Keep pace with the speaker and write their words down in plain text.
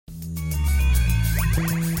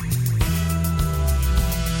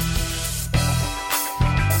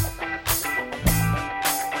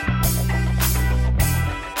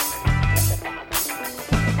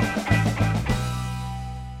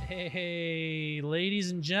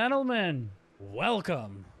Ladies and gentlemen,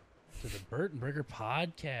 welcome to the Burt and Burger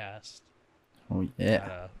podcast. Oh, yeah. Got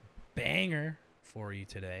a banger for you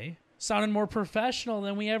today. Sounding more professional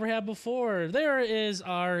than we ever have before. There is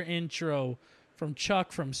our intro from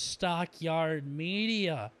Chuck from Stockyard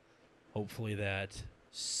Media. Hopefully that,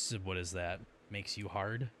 what is that? Makes you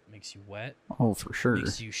hard? Makes you wet? Oh, for sure.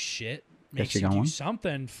 Makes you shit? Get Makes you you do going.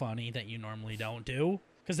 something funny that you normally don't do?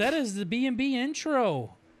 Because that is the B&B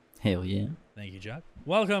intro. Hell yeah. Thank you, Chuck.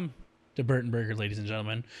 Welcome to Burt and Burger, ladies and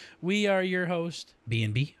gentlemen. We are your host,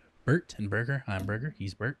 B&B, Burt and Burger. I'm Burger.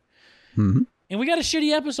 He's Burt. Mm-hmm. And we got a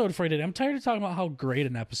shitty episode for you today. I'm tired of talking about how great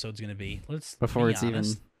an episode's going to be. Before be it's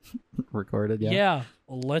honest. even recorded, yeah. Yeah,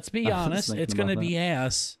 let's be I was honest. thinking It's going to about be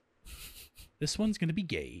ass. This one's going to be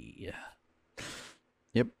gay.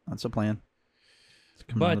 Yep, that's a plan. It's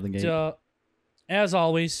coming out of the gate. But as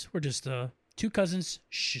always, we're just two cousins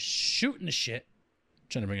shooting the shit.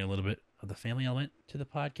 Trying to bring a little bit of the family element to the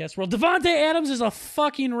podcast world. Devontae Adams is a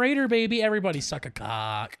fucking Raider, baby. Everybody suck a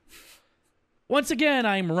cock. Once again,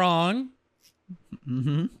 I'm wrong.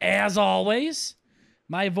 Mm-hmm. As always,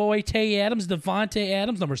 my boy Tay Adams, Devontae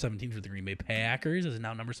Adams, number 17 for the Green Bay Packers, is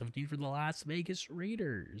now number 17 for the Las Vegas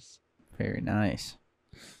Raiders. Very nice.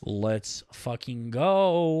 Let's fucking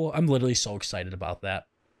go. I'm literally so excited about that.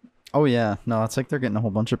 Oh, yeah. No, it's like they're getting a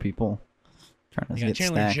whole bunch of people trying to They got get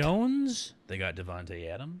Chandler stacked. Jones. They got Devontae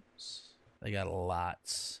Adams. They got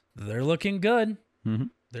lots. They're looking good. Mm-hmm.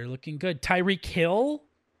 They're looking good. Tyreek Hill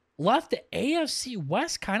left the AFC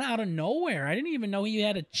West kind of out of nowhere. I didn't even know he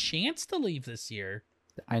had a chance to leave this year.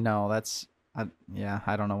 I know.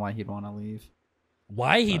 I don't know why he'd want to leave.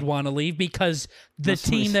 Why he'd want to leave? Because the That's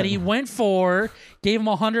what he team that he said. went for gave him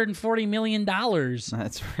 $140 million.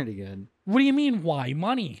 That's pretty good. What do you mean, why?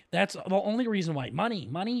 Money. That's the only reason why.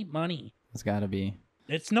 Money. It's got to be.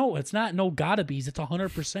 It's not no gotta be's. It's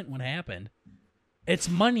 100% what happened. It's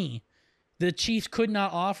money. The Chiefs could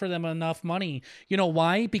not offer them enough money. You know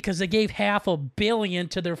why? Because they gave $500 million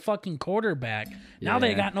to their fucking quarterback. Now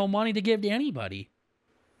they Yeah. got no money to give to anybody.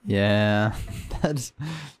 Yeah.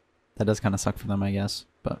 that does kind of suck for them, I guess.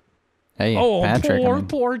 But hey, Oh, Patrick.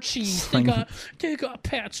 poor Chiefs. They sling- got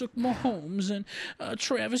Patrick Mahomes and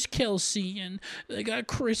Travis Kelce, and they got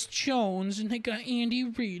Chris Jones, and they got Andy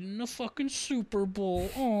Reid in the fucking Super Bowl.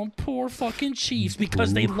 Oh, poor fucking Chiefs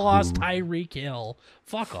because they lost Tyreek Hill.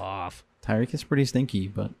 Fuck off. Tyreek is pretty stinky,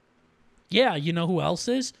 but Yeah, you know who else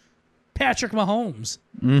is? Patrick Mahomes.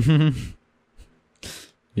 mm-hmm.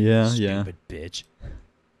 Yeah, Stupid bitch.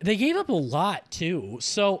 They gave up a lot, too.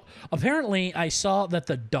 So, apparently, I saw that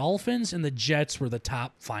the Dolphins and the Jets were the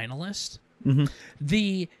top finalists. Mm-hmm.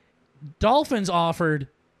 The Dolphins offered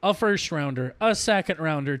a first rounder, a second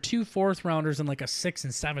rounder, 2 fourth rounders, and like a 6th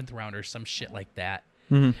and 7th rounder, some shit like that.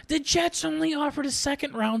 Mm-hmm. The Jets only offered a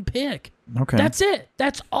second round pick. Okay. That's it.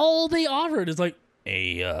 That's all they offered. Is like,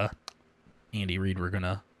 hey, Andy Reid,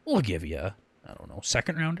 we'll give you, I don't know,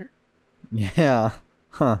 second rounder. Yeah.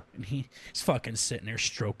 Huh. And he's fucking sitting there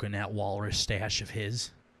stroking that Walrus stash of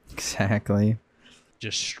his. Exactly.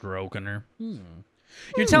 Just stroking her.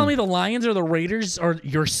 You're telling me the Lions or the Raiders or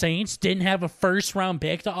your Saints didn't have a first round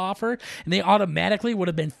pick to offer and they automatically would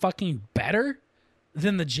have been fucking better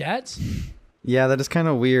than the Jets? Yeah, that is kind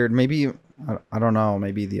of weird. Maybe, I don't know,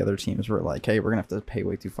 maybe the other teams were like, hey, we're going to have to pay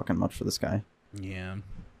way too fucking much for this guy. Yeah.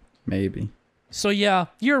 Maybe. So, yeah,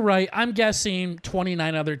 you're right. I'm guessing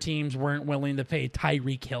 29 other teams weren't willing to pay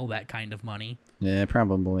Tyreek Hill that kind of money. Yeah,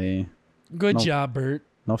 probably. Good Nope. job, Bert.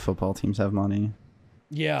 No football teams have money.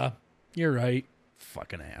 Yeah, you're right.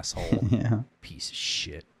 Fucking asshole. Yeah. Piece of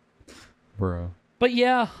shit. Bro. But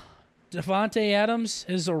yeah, Devontae Adams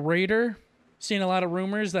is a Raider. Seen a lot of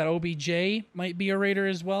rumors that OBJ might be a Raider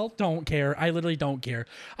as well. Don't care. I literally don't care.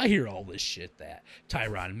 I hear all this shit that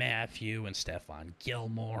Tyrann Mathieu and Stephon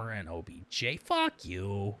Gilmore and OBJ. Fuck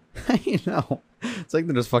you. I know. It's like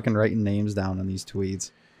they're just fucking writing names down in these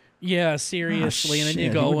tweets. Yeah, seriously. And then you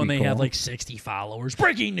shit, go that would and be they have cool. like 60 followers.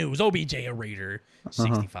 Breaking news. OBJ a Raider.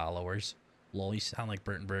 60 followers. Lol, you sound like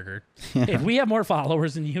Burton Burger. Yeah. Hey, if we have more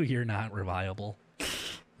followers than you, you're not reliable.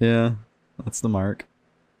 Yeah, that's the mark.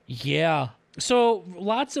 Yeah. So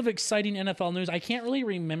lots of exciting NFL news. I can't really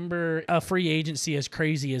remember a free agency as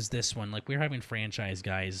crazy as this one. Like we're having franchise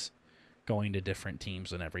guys going to different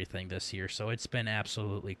teams and everything this year. So it's been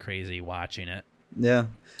absolutely crazy watching it. Yeah.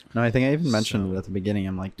 No, I think I even mentioned So- it at the beginning.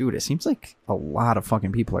 I'm like, dude, it seems like a lot of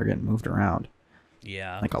fucking people are getting moved around.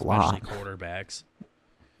 Yeah. Like a especially lot. quarterbacks.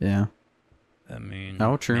 Yeah. I mean,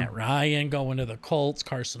 Oh, true. Matt Ryan going to the Colts,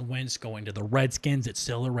 Carson Wentz going to the Redskins. It's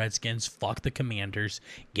still the Redskins. Fuck the Commanders.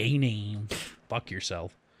 Gay name. Fuck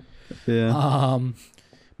yourself. Yeah.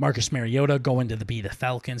 Marcus Mariota going to be the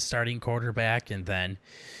Falcons starting quarterback, and then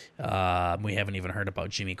we haven't even heard about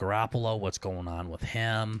Jimmy Garoppolo. What's going on with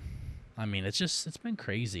him? I mean, it's been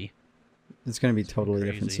crazy. It's going to be totally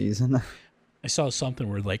different season. I saw something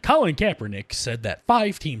where like Colin Kaepernick said that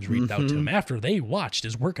 5 teams reached out to him after they watched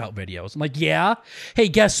his workout videos. I'm like, yeah. Hey,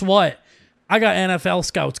 guess what? I got NFL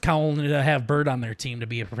scouts calling to have Bird on their team to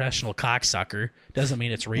be a professional cocksucker. Doesn't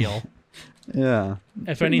mean it's real. Yeah.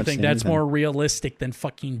 If anything, that's more realistic than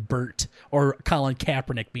fucking Bert or Colin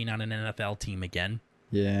Kaepernick being on an NFL team again.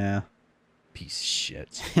 Yeah. Piece of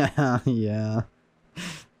shit. Yeah.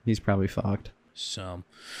 He's probably fucked. So,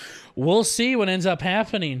 we'll see what ends up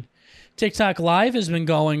happening. TikTok Live has been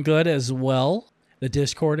going good as well. The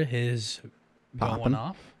Discord is going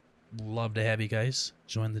off. Love to have you guys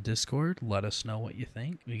join the Discord. Let us know what you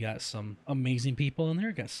think. We got some amazing people in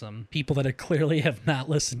there. Got some people that clearly have not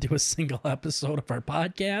listened to a single episode of our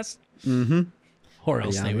podcast. Mm-hmm. Or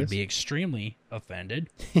else they would be extremely offended.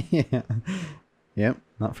 Yeah. Yep.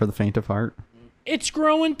 Not for the faint of heart. It's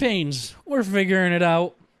growing pains. We're figuring it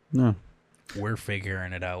out. No. We're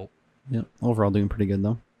figuring it out. Yep. Overall doing pretty good,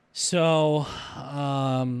 though. So,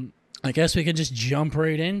 I guess we could just jump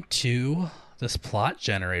right into this plot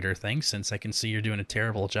generator thing, since I can see you're doing a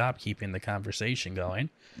terrible job keeping the conversation going.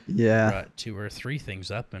 Yeah. Brought 2 or 3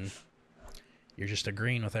 things up, and you're just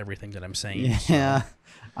agreeing with everything that I'm saying. Yeah. So.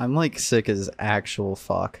 I'm like sick as actual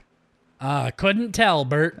fuck. Couldn't tell,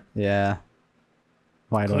 Bert. Yeah.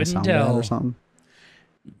 Why do I Couldn't sound tell. bad or something?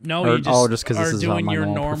 No, you just 'cause are this is doing my your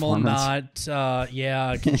normal, performance.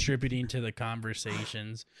 contributing to the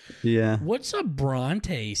conversations. Yeah. What's a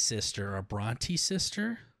Bronte sister? A Bronte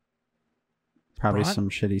sister? Probably some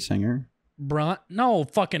shitty singer. No,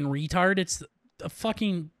 fucking retard. It's the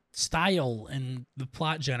fucking style and the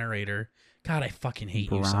plot generator. God, I fucking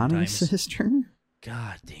hate you sometimes. Sister?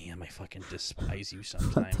 God damn, I fucking despise you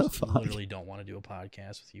sometimes. What the fuck? I literally don't want to do a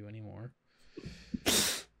podcast with you anymore.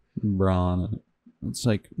 Braun. It's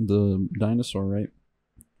like the dinosaur, right?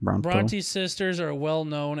 Bronte sisters are well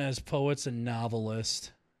known as poets and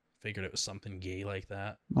novelists. Figured it was something gay like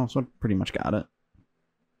that. Oh, so I pretty much got it.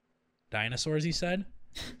 Dinosaurs, he said?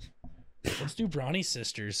 Let's do Bronte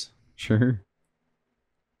sisters. Sure.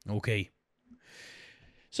 Okay.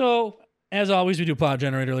 So, as always, we do plot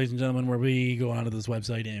generator, ladies and gentlemen, where we go onto this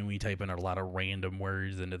website and we type in a lot of random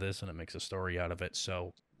words into this and it makes a story out of it.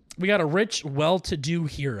 So, we got a rich, well-to-do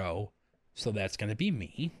hero. So, that's going to be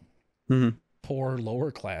me. Mm-hmm. Poor,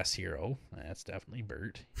 lower-class hero. That's definitely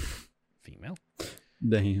Bert. Female.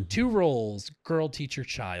 Damn. 2 roles, girl, teacher,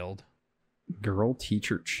 child. Girl,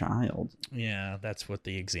 teacher, child. Yeah, that's what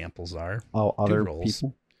the examples are. Oh, other roles.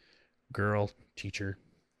 people? Girl, teacher,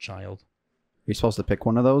 child. Are you supposed to pick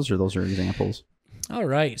one of those, or those are examples? All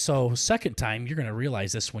right, so second time, you're going to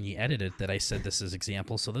realize this when you edit it, that I said this is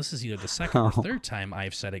example. So this is either the second or third time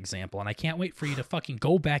I've said example, and I can't wait for you to fucking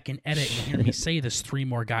go back and edit and hear me say this 3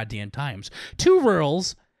 more goddamn times. 2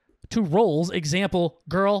 roles, example,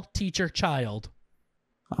 girl, teacher, child.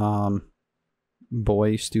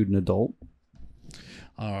 Boy, student, adult.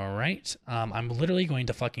 All right. I'm literally going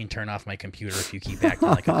to fucking turn off my computer if you keep acting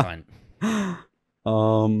like a cunt.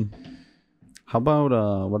 How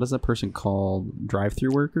about what is that person called?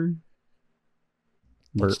 Drive-through worker?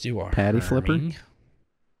 Let's do a patty flipper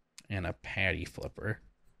and a patty flipper.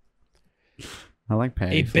 I like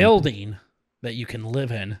patty. Building that you can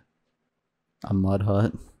live in. A mud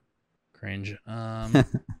hut. Cringe.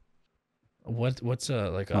 What's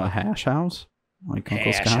a hash house? Like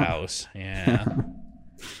Uncle hash Scott? House? Yeah.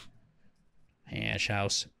 Hash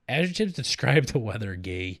house. Adjectives describe the weather.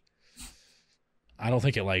 Gay. I don't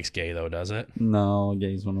think it likes gay though, does it? No,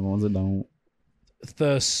 gay's one of the ones that don't.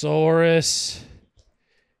 Thesaurus.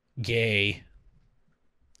 Gay.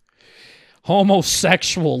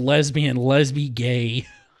 Homosexual, lesbian, gay.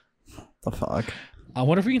 The fuck? I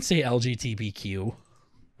wonder if we can say LGBTQ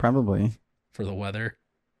Probably. for the weather.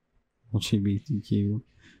 LGBTQ.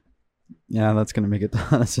 Yeah, that's going to make a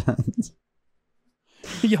ton of sense.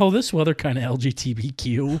 Yo, this weather kind of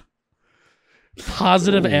LGBTQ.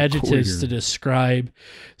 Positive adjectives queer. to describe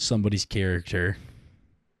somebody's character.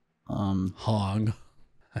 Hong.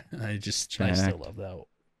 I still love that.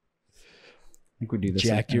 I think we do this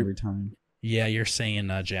Jack, every time. Yeah, you're saying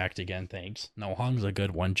jacked again, thanks. No, Hong's a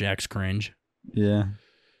good one. Jack's cringe. Yeah.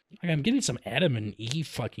 I'm getting some Adam and Eve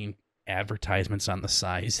fucking advertisements on the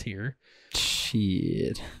size here.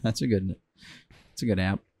 Shit. That's a good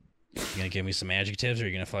app. You gonna give me some adjectives, or are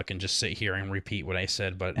you gonna fucking just sit here and repeat what I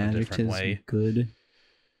said, but in a different Adjectives, way? good.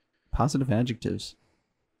 Positive adjectives.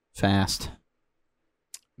 Fast.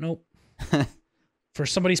 Nope. For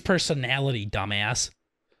somebody's personality, dumbass.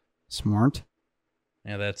 Smart.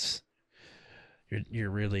 Yeah, you're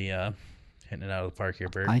really hitting it out of the park here,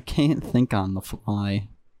 Bert. I can't think on the fly.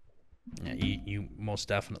 Yeah, you most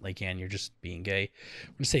definitely can. You're just being gay.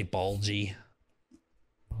 I'm gonna say bulgy.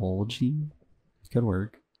 Bulgy? Could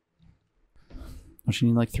work. Don't you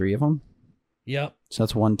need like 3 of them? Yep. So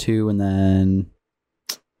that's 1, 2, and then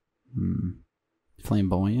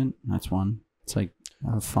flamboyant. That's 1. It's like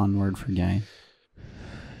a fun word for gay.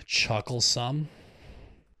 Chucklesome.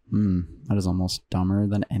 That is almost dumber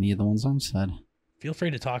than any of the ones I've said. Feel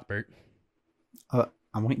free to talk, Bert.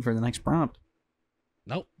 I'm waiting for the next prompt.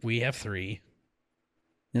 Nope, we have 3.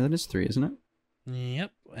 Yeah, that is 3, isn't it?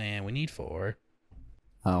 Yep, and we need 4.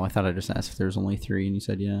 Oh, I thought I just asked if there was only 3, and you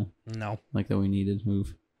said yeah. No. Like that we needed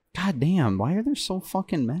move. God damn, why are there so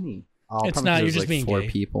fucking many? Oh, It's not, you're just like being 4 gay.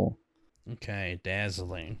 people. Okay,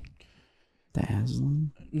 dazzling.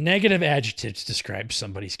 Dazzling? Negative adjectives describe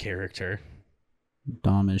somebody's character.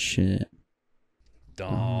 Dumb as shit.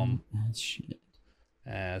 Dumb as shit.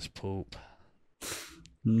 as poop.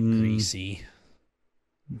 Mm. Greasy.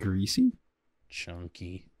 Greasy?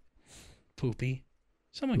 Chunky. Poopy.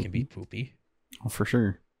 Someone can be poopy. Oh, for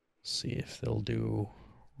sure. See if they'll do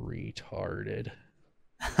retarded.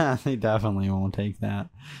 They definitely won't take that.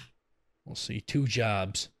 We'll see. 2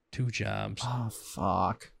 jobs. 2 jobs. Oh,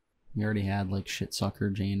 fuck. We already had, like, shit sucker,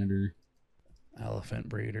 janitor, Elephant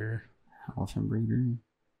breeder. elephant breeder,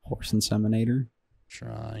 horse inseminator.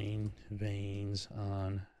 Trying veins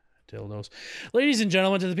on dildos. Ladies and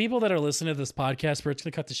gentlemen, to the people that are listening to this podcast, Bert's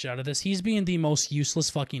going to cut the shit out of this. He's being the most useless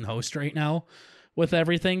fucking host right now with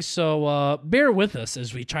everything. So bear with us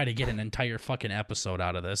as we try to get an entire fucking episode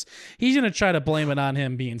out of this. He's going to try to blame it on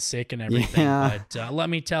him being sick and everything. Yeah. But let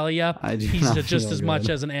me tell you, he's just as much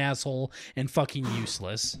as an asshole and fucking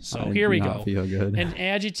useless. So here we go. Feel good. An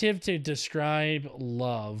adjective to describe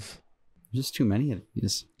love. Just too many of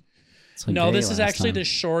these. Like no, this is actually the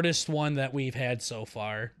shortest one that we've had so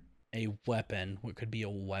far. A weapon. What could be a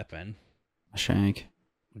weapon? A shank.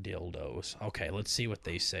 Dildos. Okay, let's see what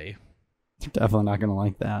they say. They're definitely not going to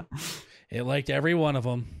like that. It liked every one of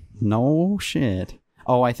them. No shit.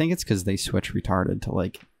 Oh, I think it's because they switch retarded to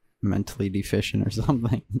like mentally deficient or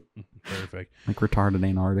something. Perfect. Like retarded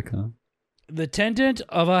Antarctica. The tenant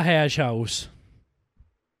of a hash house.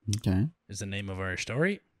 Okay. Is the name of our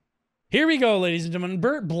story. Here we go, ladies and gentlemen.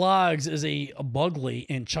 Bert Bloggs is a bugly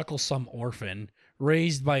and chucklesome orphan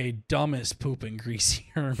raised by a dumb as poop and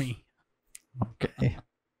greasy Hermie. Okay.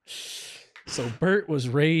 So Bert was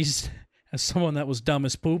raised as someone that was dumb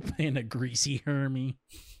as poop and a greasy Hermie.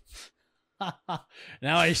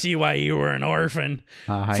 Now I see why you were an orphan.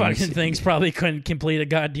 Fucking things probably couldn't complete a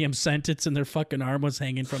goddamn sentence and their fucking arm was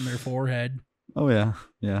hanging from their forehead. Oh, yeah.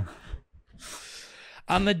 Yeah.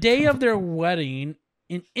 On the day of their wedding,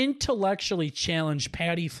 an intellectually challenged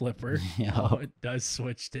patty flipper. Yeah. Oh, it does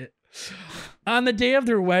switched it. On the day of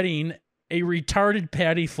their wedding, a retarded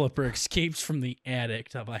patty flipper escapes from the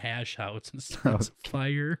attic of a hash house and starts a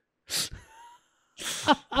fire.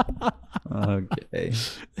 Okay.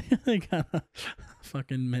 They got a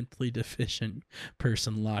fucking mentally deficient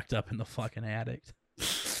person locked up in the fucking attic.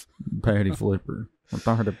 Patty flipper.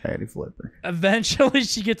 Retarded patty flipper. Eventually,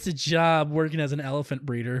 she gets a job working as an elephant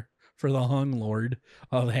breeder for the hung lord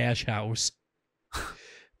of Hash House.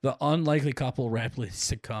 The unlikely couple rapidly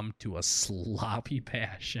succumb to a sloppy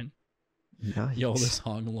passion. Yikes. Yo, this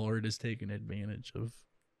hung lord is taking advantage of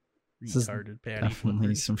retarded patty Definitely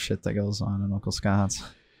flippers. some shit that goes on in Uncle Scott's.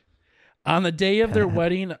 On the day of their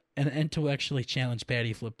wedding, an intellectually challenged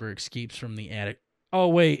patty flipper escapes from the attic. Oh,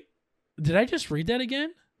 wait. Did I just read that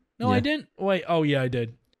again? No, Yeah. I didn't. Wait. Oh, yeah, I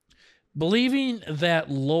did. Believing that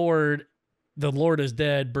the Lord is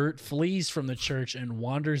dead, Bert flees from the church and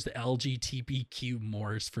wanders the LGBTQ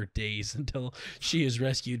moors for days until she is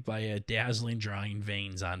rescued by a dazzling drawing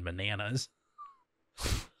veins on bananas.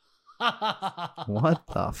 What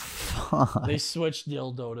the fuck? They switched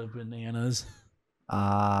dildo to bananas.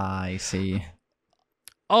 I see.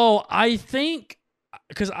 Oh, I think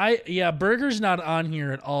because Burger's not on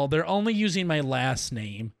here at all. They're only using my last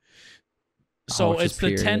name. So it's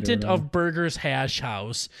the tenant of Burger's Hash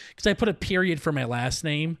House because I put a period for my last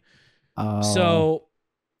name. So,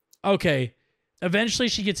 okay. Eventually,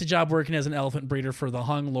 she gets a job working as an elephant breeder for the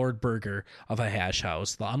hung Lord Burger of a hash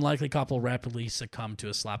house. The unlikely couple rapidly succumb to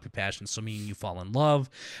a sloppy passion, so me and you fall in love.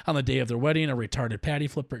 On the day of their wedding, a retarded patty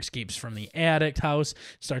flipper escapes from the attic house,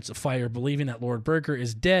 starts a fire. Believing that Lord Burger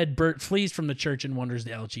is dead, Bert flees from the church and wanders the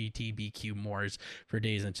LGBTQ moors for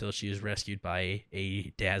days until she is rescued by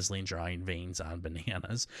a dazzling drawing veins on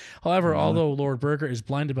bananas. However, although Lord Burger is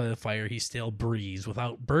blinded by the fire, he still breathes.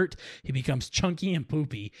 Without Bert, he becomes chunky and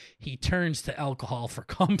poopy. He turns to alcohol for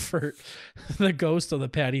comfort. The ghost of the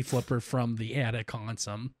patty flipper from the attic haunts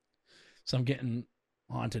him. So I'm getting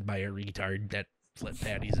haunted by a retard that flipped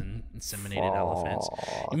patties and inseminated elephants.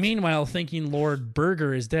 And meanwhile, thinking Lord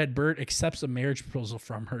Burger is dead, Bert accepts a marriage proposal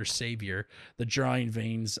from her savior, the drawing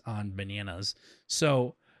veins on bananas.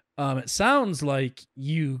 So it sounds like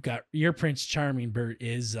your Prince Charming, Bert,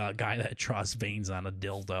 is a guy that draws veins on a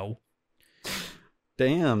dildo.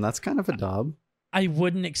 Damn, that's kind of a dub. I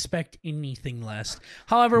wouldn't expect anything less.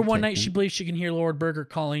 However, one night she believes she can hear Lord Burger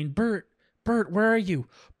calling, Bert, where are you?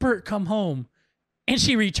 Bert, come home. And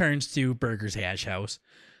she returns to Burger's hash house.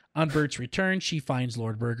 On Bert's return, she finds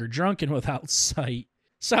Lord Burger drunk and without sight.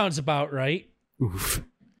 Sounds about right. Oof.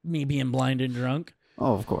 Me being blind and drunk.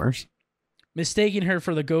 Oh, of course. Mistaking her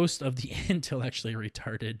for the ghost of the intellectually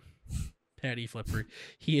retarded patty flipper,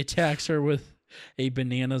 he attacks her with a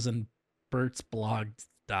bananas and Bert's blog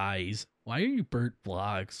dies. Why are you Bert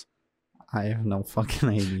Blogs? I have no fucking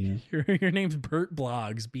idea. Your name's Bert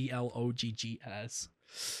Blogs, Bloggs.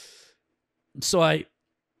 So I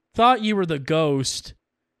thought you were the ghost,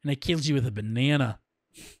 and I killed you with a banana.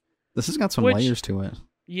 This has got some layers to it.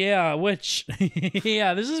 Yeah,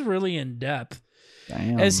 yeah, this is really in depth.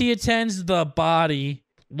 Damn. As he attends the body,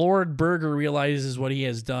 Lord Burger realizes what he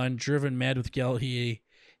has done. Driven mad with guilt, he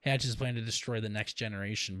hatches a plan to destroy the next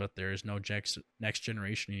generation, but there is no next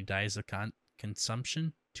generation. He dies of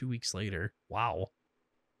consumption 2 weeks later. Wow.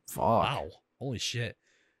 Fuck. Wow. Holy shit.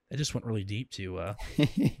 That just went really deep to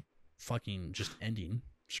fucking just ending.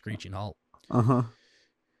 Screeching halt. Uh-huh.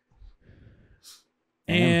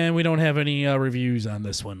 And we don't have any reviews on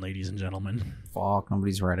this one, ladies and gentlemen. Fuck,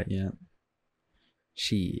 nobody's read it yet.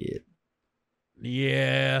 Shit.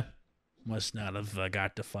 Yeah. Must not have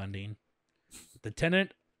got the funding. The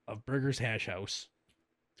Tenant of Burger's Hash House.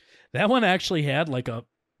 That one actually had like a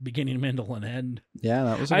beginning, middle, and end. Yeah,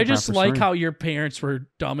 that was I just like how your parents were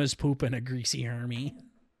dumb as poop and a greasy Hermie.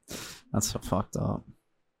 That's so fucked up.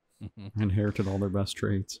 Inherited all their best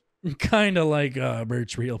traits. Kind of like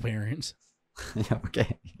Bert's real parents. Yeah,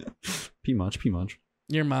 okay. Pee much.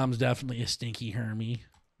 Your mom's definitely a stinky Hermie.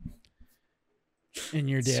 And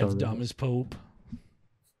your dad's So dumb as poop.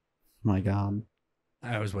 My God.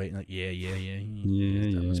 I was waiting like, yeah. Yeah,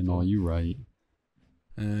 no, you right.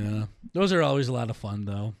 Those are always a lot of fun,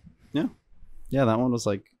 though. Yeah, that one was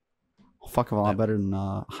like fuck a lot better than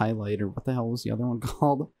Highlight, or what the hell was the other one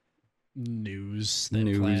called? News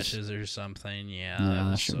that flashes or something. Yeah,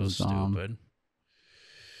 that was so stupid.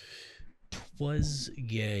 'Twas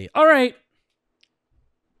gay. All right.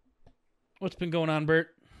 What's been going on, Bert?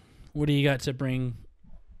 What do you got to bring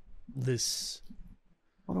this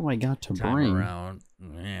What do I got to time bring around?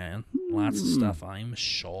 Man, lots of stuff, I'm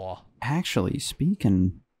sure. Actually,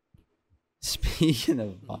 speaking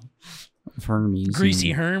of Hermes,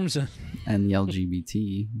 Greasy Herms. and the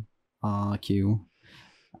LGBT Q.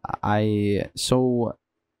 I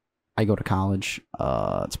go to college.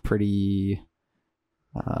 It's pretty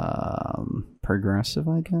progressive,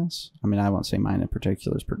 I guess. I mean, I won't say mine in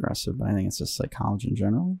particular is progressive, but I think it's just like college in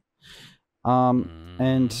general.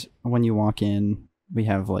 And when you walk in, we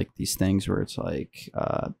have like these things where it's like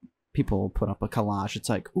people put up a collage. It's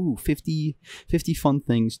like, ooh, 50 fun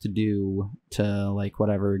things to do to like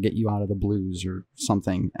whatever, get you out of the blues or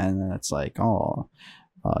something. And then it's like,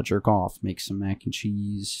 jerk off, make some mac and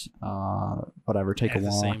cheese, whatever, take a walk.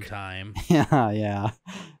 At the same time. Yeah.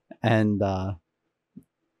 And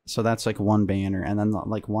so that's like one banner. And then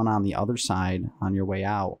like one on the other side on your way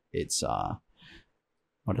out, it's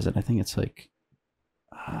what is it? I think it's like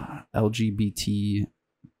LGBT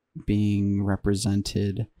being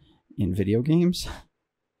represented in video games.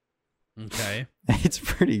 Okay. It's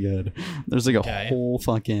pretty good. There's like a whole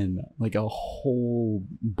fucking, like a whole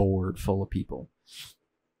board full of people.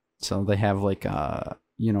 So they have like,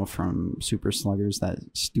 from Super Sluggers, that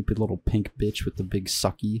stupid little pink bitch with the big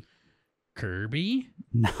sucky. Kirby?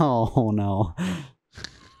 No.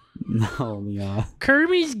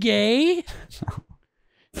 Kirby's gay?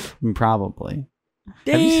 Probably.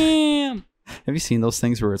 Damn. Have you seen those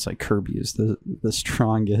things where it's like Kirby is the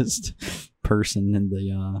strongest person in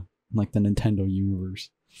the like the Nintendo universe?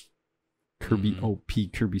 Kirby OP,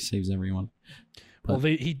 Kirby saves everyone. But well,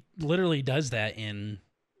 he literally does that in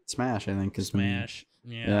Smash, I think. Smash.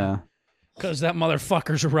 Yeah. Because that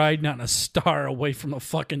motherfucker's riding on a star away from a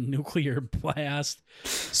fucking nuclear blast.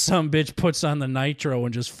 Some bitch puts on the nitro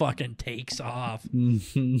and just fucking takes off.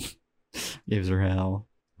 Gives her hell.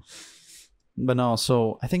 But no,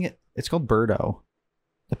 so I think it's called Birdo,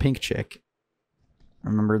 the pink chick.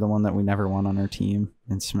 Remember the one that we never won on our team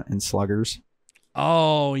in Sluggers?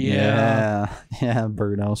 Oh, yeah. Yeah,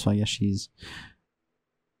 Birdo. So I guess she's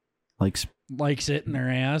likes it in her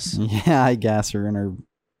ass. Yeah, I guess, or in her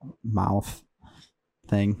mouth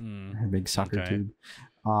thing, her big sucker tube.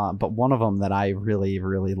 But one of them that I really,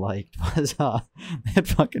 really liked was that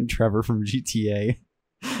fucking Trevor from GTA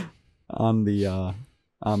on the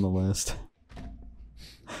list.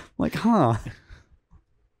 Like, huh?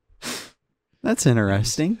 That's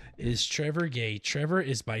interesting. Is Trevor gay? Trevor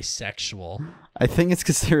is bisexual. I think it's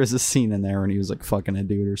because there was a scene in there when he was like fucking a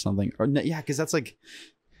dude or something. Or yeah, because that's like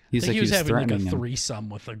he was having like a him. threesome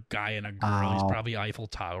with a guy and a girl. He's probably Eiffel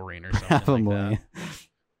Towering or something. Probably. Like that.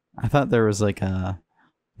 I thought there was like a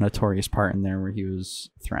notorious part in there where he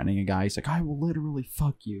was threatening a guy. He's like, "I will literally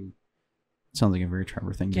fuck you." Sounds like a very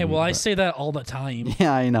Trevor thing. Yeah, well, I say that all the time.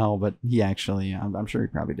 Yeah, I know, but he actually, I'm sure he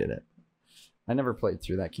probably did it. I never played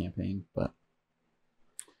through that campaign, but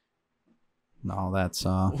no, that's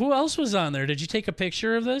Who else was on there? Did you take a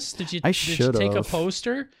picture of this? Did you take a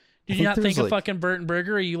poster? Did you not think of fucking Bert and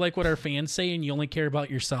Burger? Are you like what our fans say and you only care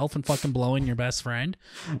about yourself and fucking blowing your best friend?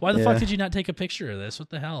 Why the fuck did you not take a picture of this? What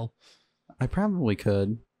the hell? I probably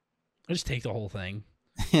could. I just take the whole thing.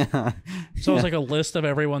 Yeah. So it was like a list of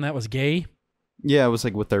everyone that was gay? Yeah, it was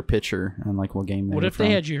like with their picture and like what game they What were if from.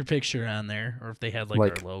 they had your picture on there? Or if they had like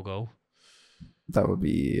our logo? That would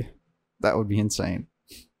be insane.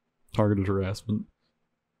 Targeted harassment.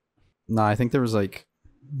 No, I think there was like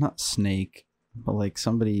not Snake, but like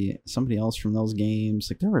somebody else from those games.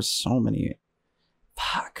 Like there were so many.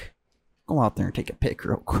 Fuck. Go out there and take a pic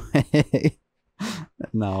real quick.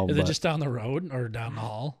 No. Is it just down the road or down the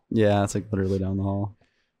hall? Yeah, it's like literally down the hall.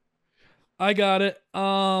 I got it.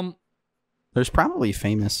 There's probably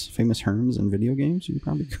famous Herms in video games. You can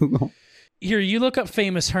probably Google. Here, you look up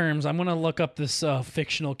famous Herms. I'm gonna look up this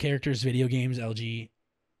fictional characters video games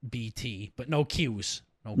LGBT, but no Q's.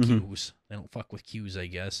 No Q's. They don't fuck with Q's, I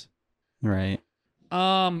guess. Right.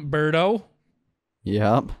 Birdo.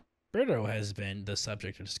 Yep. Birdo has been the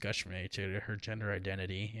subject of discussion related to her gender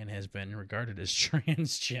identity and has been regarded as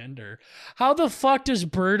transgender. How the fuck does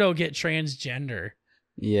Birdo get transgender?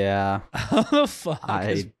 Yeah. How the fuck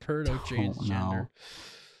is Birdo transgender? Know.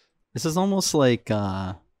 This is almost like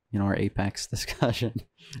our Apex discussion.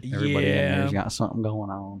 Everybody in there's got something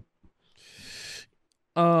going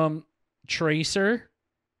on. Tracer.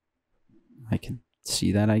 I can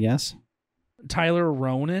see that, I guess. Tyler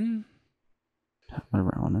Ronan.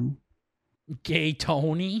 Ronan. Gay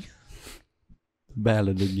Tony.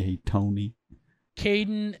 Ballad of Gay Tony.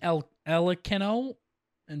 Caden Elikeno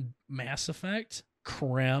and Mass Effect.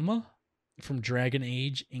 Krem from Dragon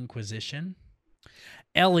Age Inquisition.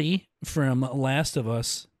 Ellie from Last of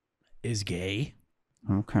Us is gay.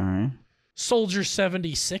 Okay. Soldier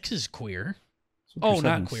 76 is queer. Soldier 76.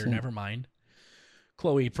 Not queer. Never mind.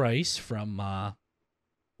 Chloe Price from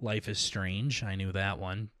Life is Strange. I knew that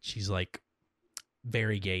one. She's like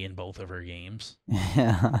very gay in both of her games.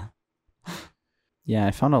 Yeah. Yeah,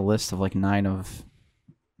 I found a list of like nine of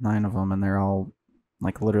them, and they're all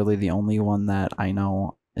like literally the only one that I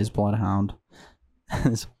know is Bloodhound.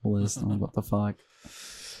 This whole list. I'm like, what the fuck?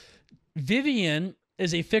 Vivian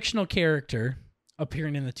is a fictional character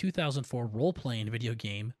appearing in the 2004 role-playing video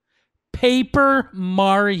game Paper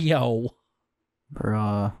Mario.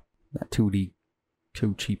 Bruh, that Tootie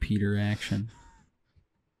Coochie Peter action.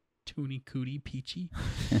 Toonie Cootie Peachy.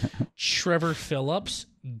 Trevor Phillips,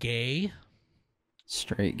 gay.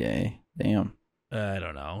 Straight gay. Damn. I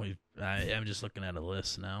don't know. I'm just looking at a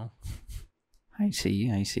list now. I see.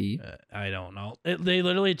 I don't know. They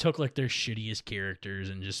literally took like their shittiest characters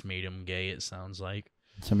and just made them gay, it sounds like.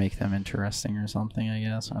 To make them interesting or something, I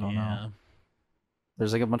guess. I don't know.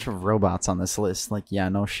 There's like a bunch of robots on this list. Like, yeah,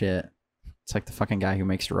 no shit. It's like the fucking guy who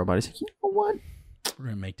makes the robot. He's like, you know what? We're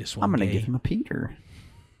going to make this one I'm going to give him a Peter.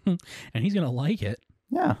 And he's going to like it.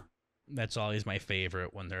 Yeah. That's always my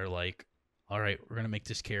favorite when they're like, all right, we're going to make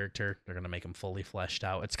this character. They're going to make him fully fleshed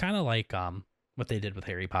out. It's kind of like what they did with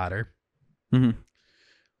Harry Potter. Mm-hmm.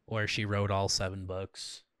 Where she wrote all 7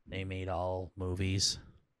 books. They made all movies.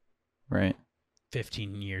 Right.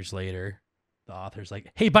 15 years later, the author's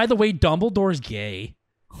like, hey, by the way, Dumbledore's gay.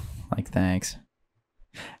 Like, thanks.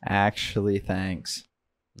 Actually, thanks.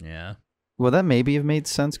 Yeah. Well, that maybe have made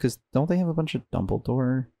sense, because don't they have a bunch of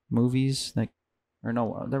Dumbledore movies? Like, or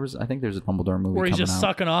no, I think there's a Dumbledore movie where he's just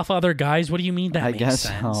sucking off other guys. What do you mean that I makes guess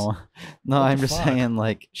sense? So. No, I'm just saying,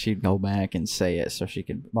 like, she'd go back and say it so she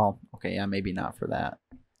could, well, okay, yeah, maybe not for that.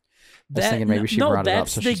 I was thinking maybe she brought it up.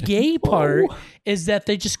 That's the gay part, is that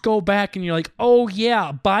they just go back and you're like, oh,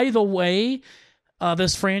 yeah, by the way,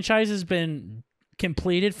 this franchise has been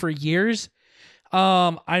completed for years.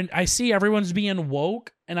 I see everyone's being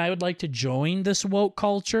woke, and I would like to join this woke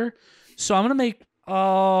culture. So I'm going to make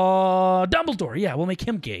Dumbledore. Yeah, we'll make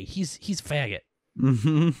him gay. He's a faggot.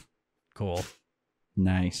 Mm-hmm. Cool.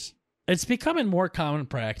 Nice. It's becoming more common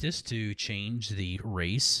practice to change the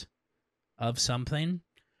race of something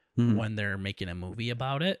when they're making a movie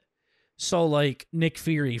about it. So, like, Nick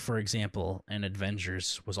Fury, for example, in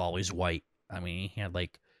Avengers was always white. I mean, he had,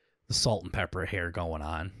 like, the salt and pepper hair going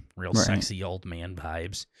on. Real sexy old man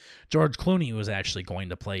vibes. George Clooney was actually going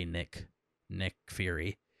to play Nick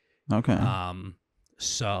Fury. Okay.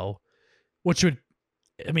 So, which would,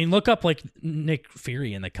 I mean, look up, like, Nick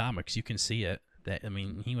Fury in the comics. You can see it. That, I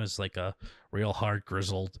mean, he was, like, a real hard,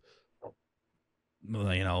 grizzled,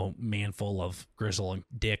 you know, man full of grizzle and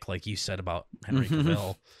dick, like you said about Henry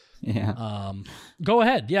Cavill. Yeah. Go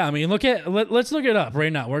ahead. Yeah, I mean, let's look it up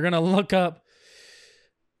right now. We're gonna look up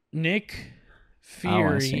Nick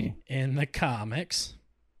Fury in the comics.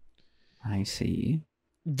 I see.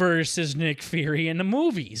 Versus Nick Fury in the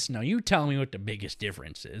movies. Now you tell me what the biggest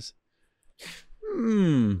difference is.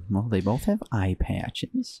 Well, they both have eye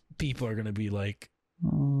patches. People are gonna be like,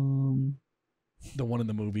 the one in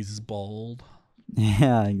the movies is bald.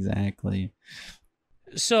 Yeah, exactly.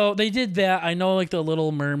 So they did that. I know, like, the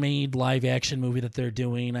Little Mermaid live action movie that they're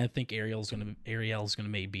doing. I think Ariel's gonna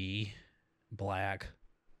maybe black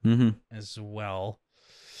as well.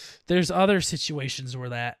 There's other situations where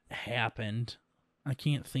that happened. I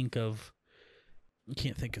can't think of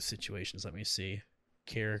situations. Let me see.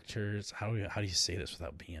 Characters. How do you say this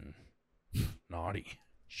without being naughty?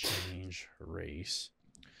 Change race.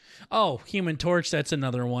 Oh, Human Torch. That's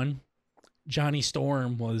another one. Johnny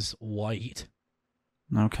Storm was white.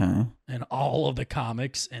 Okay. In all of the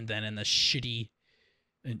comics, and then in the shitty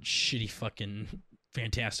fucking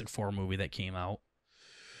Fantastic Four movie that came out,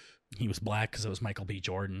 he was black because it was Michael B.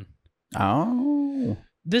 Jordan. Oh.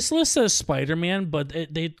 This list says Spider-Man, but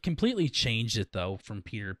they completely changed it, though, from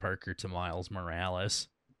Peter Parker to Miles Morales.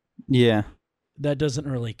 Yeah. That doesn't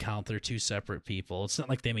really count. They're two separate people. It's not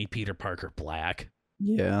like they made Peter Parker black.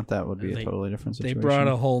 Yeah, that would be a totally different situation. They brought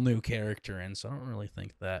a whole new character in, so I don't really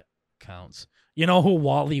think that counts. You know who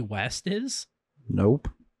Wally West is? Nope.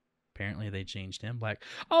 Apparently they changed him black.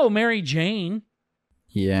 Oh, Mary Jane.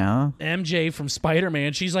 Yeah. MJ from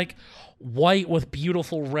Spider-Man. She's like white with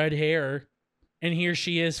beautiful red hair. And here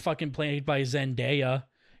she is fucking played by Zendaya.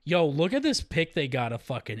 Yo, look at this pic they got of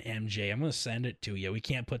fucking MJ. I'm going to send it to you. We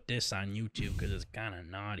can't put this on YouTube because it's kind of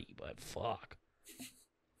naughty, but fuck.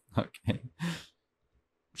 Okay.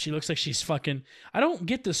 She looks like she's fucking... I don't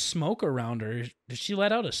get the smoke around her. Did she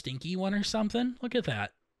let out a stinky one or something? Look at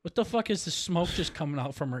that. What the fuck is the smoke just coming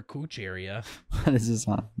out from her cooch area? What is this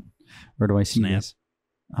on? Where do I see this?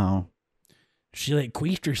 Oh. She like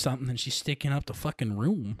queefed or something and she's sticking up the fucking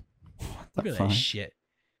room. Look at that shit.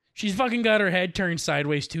 She's fucking got her head turned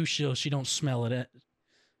sideways too, she don't smell it.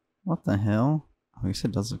 What the hell? Oh, you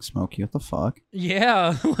said it does look smoky. What the fuck?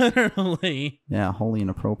 Yeah, literally. Yeah, wholly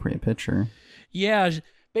inappropriate picture. Yeah,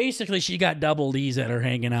 basically she got double D's at her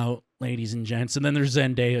hanging out, ladies and gents. And then there's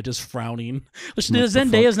Zendaya just frowning.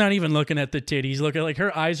 Zendaya's not even looking at the titties. Look at, like,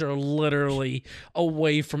 her eyes are literally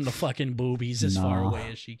away from the fucking boobies as far away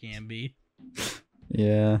as she can be.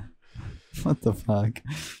 Yeah. What the fuck?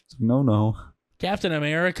 No. Captain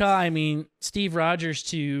America, I mean, Steve Rogers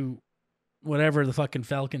to whatever the fucking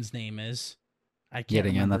Falcon's name is. I can't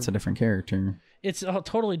remember. That's a different character. It's a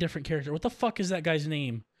totally different character. What the fuck is that guy's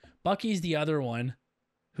name? Bucky's the other one.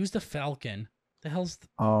 Who's the Falcon? The hell's...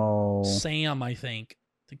 Sam, I think.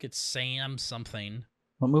 I think it's Sam something.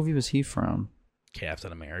 What movie was he from?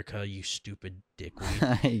 Captain America, you stupid dickweed.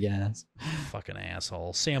 I guess. Fucking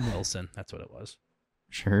asshole. Sam Wilson, that's what it was.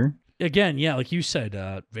 Sure. Again, yeah, like you said,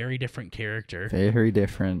 very different character. Very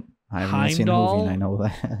different. I haven't seen the movie and I know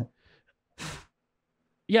that.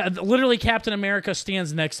 Yeah, literally Captain America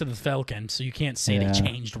stands next to the Falcon, so you can't say they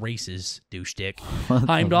changed races, douche dick.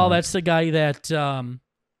 Heimdall, that's the guy that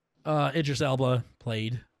Idris Elba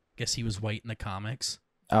played. Guess he was white in the comics.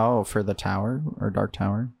 Oh, for the Tower or Dark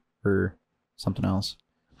Tower or something else.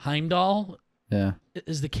 Heimdall, yeah,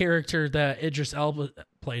 is the character that Idris Elba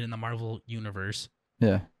played in the Marvel Universe.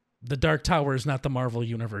 Yeah. The Dark Tower is not the Marvel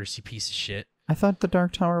Universe, you piece of shit. I thought the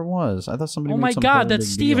Dark Tower was. I thought somebody. Oh my god, that's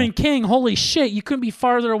Stephen King. Holy shit, you couldn't be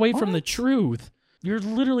farther away from the truth. You're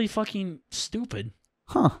literally fucking stupid.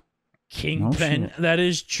 Huh. Kingpin, that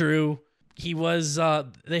is true. He was,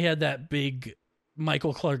 they had that big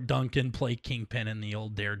Michael Clark Duncan play Kingpin in the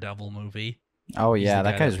old Daredevil movie. Oh yeah,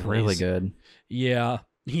 that guy's really good. Yeah,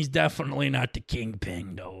 he's definitely not the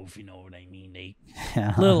Kingpin though, if you know what I mean. They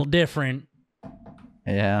little different.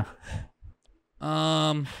 Yeah.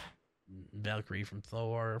 Valkyrie from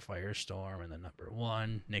Thor, Firestorm, and then number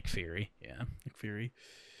one, Nick Fury. Yeah, Nick Fury.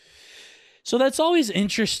 So that's always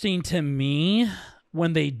interesting to me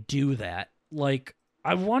when they do that. Like,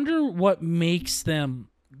 I wonder what makes them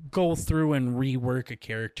go through and rework a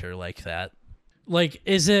character like that. Like,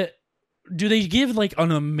 do they give like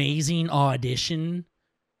an amazing audition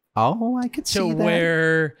Oh, I could see to that.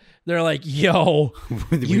 where they're like, yo,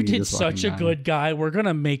 We you need did this such a fucking guy. good guy. We're going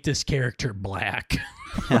to make this character black.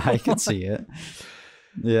 Yeah, I could see it.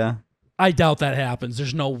 Yeah. I doubt that happens.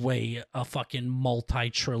 There's no way a fucking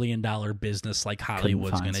multi-trillion-dollar business like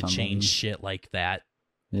Hollywood's find going to change shit like that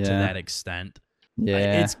Yeah. to that extent.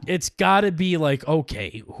 Yeah. It's got to be like,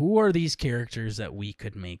 okay, who are these characters that we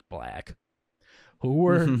could make black? Who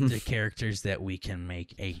are the characters that we can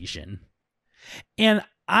make Asian? And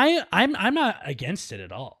I'm not against it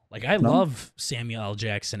at all. Like, I love Samuel L.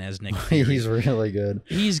 Jackson as Nick Fury. He's really good.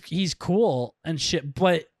 He's cool and shit,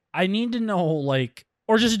 but I need to know, like,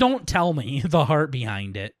 or just don't tell me the heart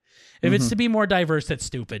behind it. If it's to be more diverse, that's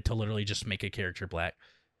stupid to literally just make a character black.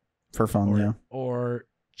 For fun, Or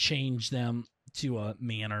change them to a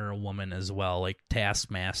man or a woman as well. Like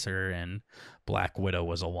Taskmaster and Black Widow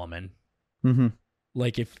was a woman. Mm-hmm.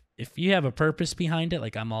 Like, if you have a purpose behind it,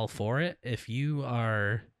 like, I'm all for it. If you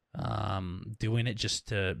are doing it just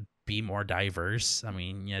to be more diverse, I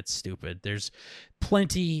mean, yeah, it's stupid. There's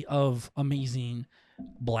plenty of amazing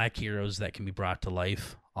black heroes that can be brought to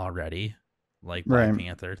life already, like Black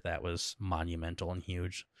Panther. That was monumental and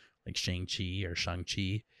huge, like Shang-Chi or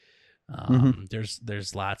Shang-Chi.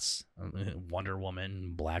 There's lots, Wonder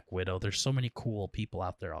Woman, Black Widow. There's so many cool people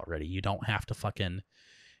out there already. You don't have to fucking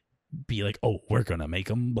be like, oh, we're gonna make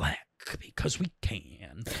them black because we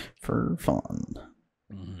can for fun.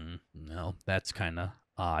 No, that's kind of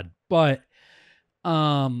odd. But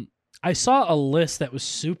I saw a list that was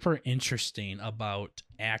super interesting about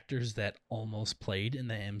actors that almost played in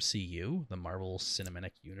the MCU, the Marvel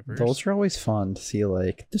Cinematic Universe. Those are always fun to see.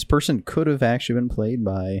 Like, this person could have actually been played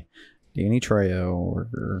by Danny Trejo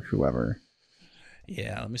or whoever.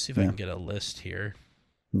 Yeah, let me see if I can get a list here.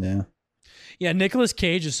 Yeah, Nicolas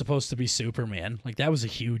Cage is supposed to be Superman. Like, that was a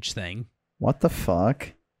huge thing. What the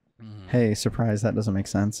fuck? Hey, surprise! That doesn't make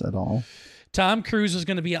sense at all. Tom Cruise is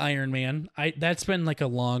going to be Iron Man. That's been like a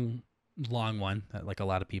long one that like a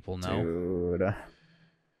lot of people know. Dude,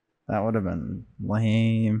 that would have been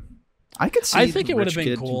lame. I could see. I think it would have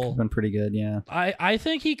been cool. Been pretty good, yeah. I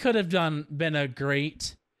think he could have been a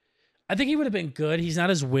great. I think he would have been good. He's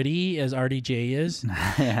not as witty as RDJ is.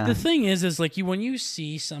 Yeah. The thing is like when you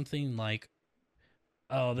see something like,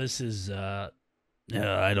 oh, this is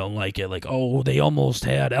I don't like it. Like, oh, they almost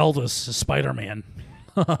had Elvis as Spider-Man.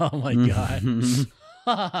 Oh my god.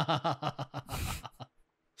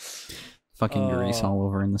 Fucking grease all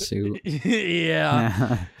over in the suit.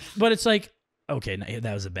 Yeah. But it's like, okay, no,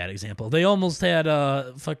 that was a bad example. They almost had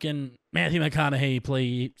fucking Matthew McConaughey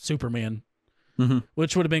play Superman,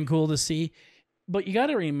 which would have been cool to see. But you got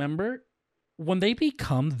to remember, when they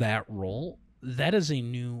become that role, that is a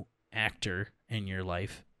new actor in your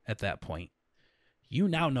life at that point. You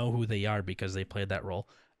now know who they are because they played that role.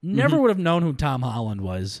 Never would have known who Tom Holland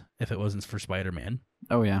was if it wasn't for Spider-Man.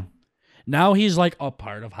 Oh, yeah. Now he's like a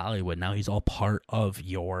part of Hollywood. Now he's all part of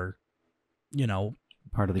your,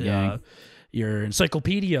 part of the gang. Your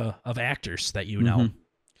encyclopedia of actors that you know.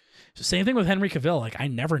 So same thing with Henry Cavill. Like, I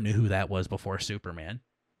never knew who that was before Superman.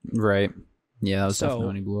 Right. Yeah, that was definitely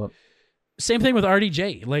when he blew up. Same thing with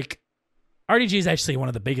RDJ. Like, RDJ is actually one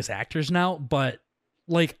of the biggest actors now, but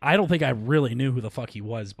like, I don't think I really knew who the fuck he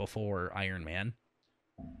was before Iron Man.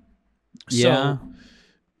 Yeah.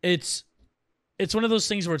 So it's one of those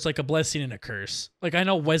things where it's like a blessing and a curse. Like, I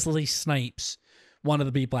know Wesley Snipes wanted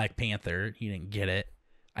to be Black Panther. He didn't get it.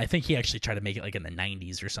 I think he actually tried to make it like in the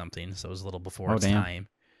 90s or something, so it was a little before its time.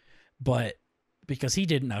 But because he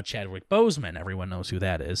didn't, now Chadwick Boseman, everyone knows who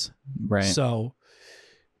that is. Right. So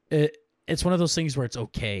it's one of those things where it's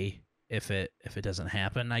okay if it doesn't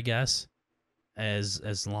happen, I guess.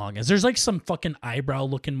 As long as there's like some fucking eyebrow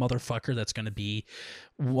looking motherfucker that's gonna be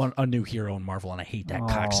a new hero in Marvel, and I hate that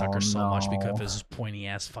cocksucker so much because of his pointy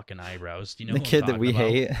ass fucking eyebrows. Do you know the kid that we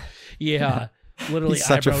hate? Yeah, literally He's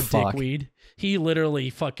such a eyebrow fuck. dickweed. He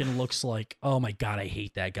literally fucking looks like, oh my god, I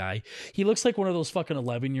hate that guy. He looks like one of those fucking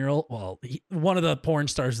 11-year-old. Well, one of the porn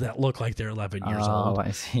stars that look like they're 11 years old. Oh,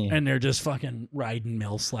 I see. And they're just fucking riding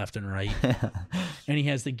milfs left and right. And he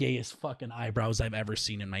has the gayest fucking eyebrows I've ever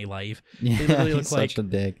seen in my life. Yeah, They literally he's look like such a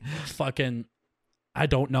dick. fucking, I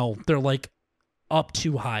don't know. They're like up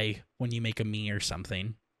too high when you make a me or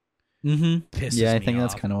something. Pisses Yeah, I me think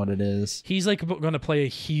off. that's kind of what it is. He's like going to play a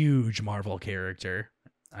huge Marvel character.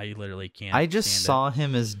 I literally can't. I just stand saw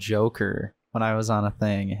him as Joker when I was on a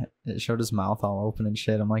thing. It showed his mouth all open and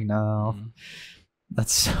shit. I'm like, no.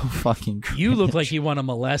 That's so fucking cringe. You look like you want to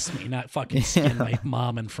molest me, not fucking skin my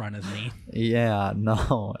mom in front of me. Yeah,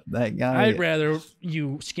 no. That guy... I'd rather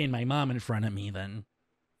you skin my mom in front of me than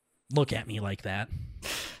look at me like that.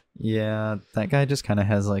 Yeah, that guy just kind of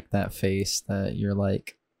has like that face that you're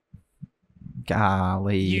like,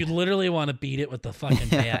 golly. You literally want to beat it with the fucking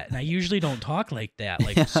bat. And I usually don't talk like that,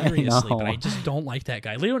 like seriously, but I just don't like that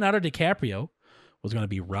guy. Leonardo DiCaprio was going to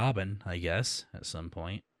be Robin, I guess, at some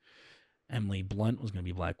point. Emily Blunt was going to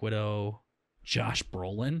be Black Widow. Josh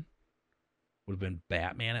Brolin would have been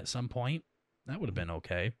Batman at some point. That would have been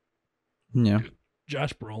okay. Yeah.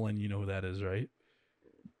 Josh Brolin, you know who that is, right?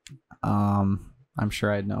 I'm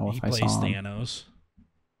sure I'd know if I saw him. He plays Thanos.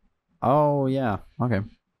 Oh, yeah. Okay.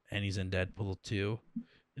 And he's in Deadpool 2.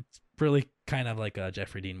 It's really kind of like a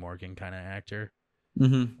Jeffrey Dean Morgan kind of actor.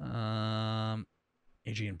 Mm-hmm.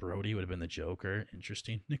 Adrian Brody would have been the Joker.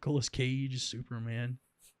 Interesting. Nicolas Cage, Superman.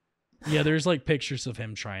 Yeah, there's like pictures of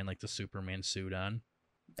him trying like the Superman suit on.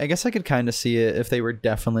 I guess I could kind of see it if they were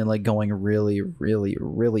definitely like going really, really,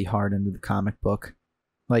 really hard into the comic book.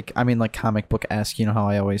 Like, I mean, like comic book-esque, you know how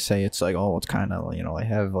I always say it's like, oh, it's kind of, you know, I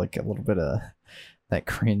have like a little bit of that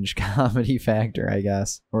cringe comedy factor, I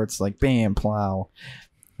guess. Or it's like, bam, plow.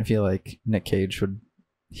 I feel like Nick Cage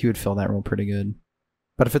would fill that role pretty good.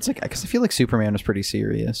 But if it's like, because I feel like Superman was pretty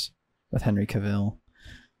serious with Henry Cavill.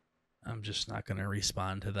 I'm just not going to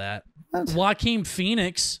respond to that. What? Joaquin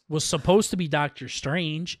Phoenix was supposed to be Doctor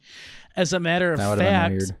Strange. As a matter of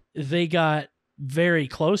fact, they got very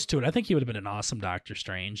close to it. I think he would have been an awesome Doctor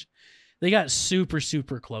Strange. They got super,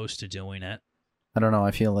 super close to doing it. I don't know. I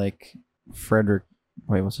feel like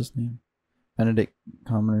what's his name? Benedict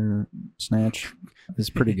Cumberbatch is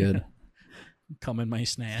pretty good. Come in my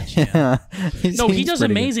snatch. Yeah. No, he does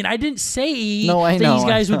amazing. Good. I didn't say these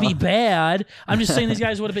guys would be bad. I'm just saying these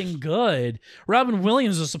guys would have been good. Robin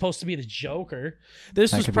Williams was supposed to be the Joker.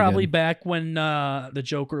 This was probably back when the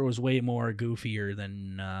Joker was way more goofier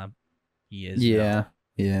than he is. Yeah,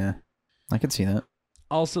 yeah. I could see that.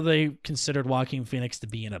 Also, they considered Joaquin Phoenix to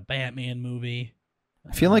be in a Batman movie.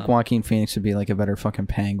 I feel like Joaquin Phoenix would be like a better fucking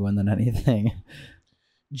penguin than anything.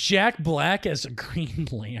 Jack Black as a Green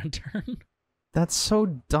Lantern. That's so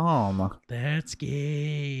dumb. That's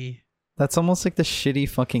gay. That's almost like the shitty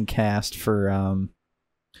fucking cast for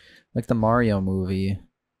like the Mario movie.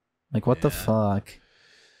 Like what the fuck?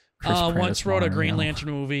 Once wrote a Green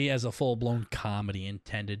Lantern movie as a full-blown comedy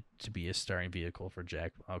intended to be a starring vehicle for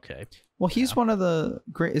Jack. Okay. Well, he's one of the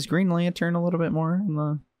is Green Lantern a little bit more on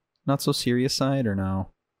the not so serious side or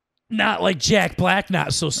no? Not like Jack Black,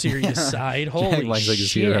 not so serious side. Holy Jack Black's like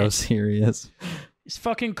zero serious. He's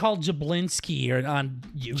fucking called Jablinski or on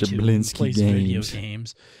YouTube. Jablinski plays video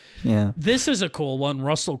games. Yeah. This is a cool one.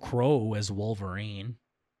 Russell Crowe as Wolverine.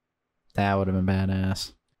 That would have been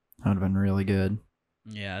badass. That would have been really good.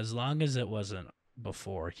 Yeah, as long as it wasn't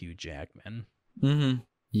before Hugh Jackman. Mm-hmm.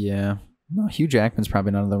 Yeah. No, Hugh Jackman's probably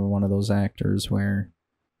another one of those actors where...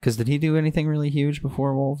 Because did he do anything really huge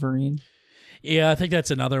before Wolverine? Yeah, I think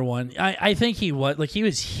that's another one. I think he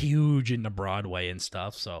was huge into Broadway and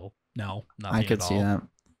stuff, so... No, nothing I could at all. see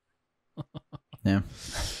that.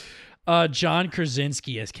 Yeah. John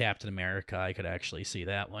Krasinski as Captain America. I could actually see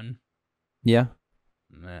that one. Yeah.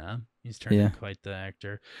 Yeah, he's turned into quite the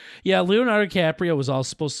actor. Yeah, Leonardo DiCaprio was all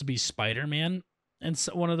supposed to be Spider-Man in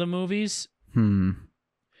one of the movies.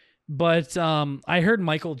 But I heard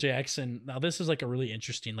Michael Jackson. Now, this is like a really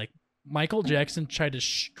interesting. Like Michael Jackson tried to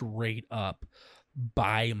straight up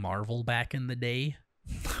buy Marvel back in the day.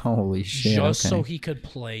 Holy shit. Just so he could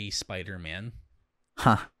play Spider-Man.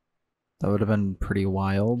 Huh. That would have been pretty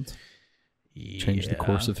wild. Yeah. Change the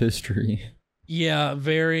course of history. Yeah,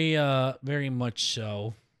 very much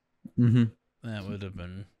so. Mm-hmm. That would have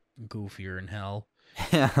been goofier in hell.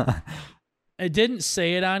 Yeah. It didn't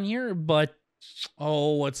say it on here, but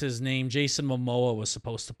what's his name? Jason Momoa was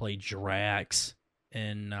supposed to play Drax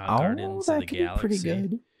in Guardians of the Galaxy. Be pretty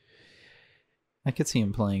good. I could see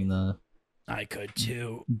him playing the... I could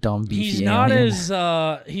too. Dumb beefy he's not alien.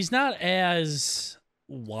 He's not as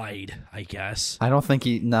wide, I guess. I don't think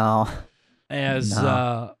as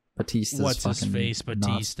Batista's what's his fucking face?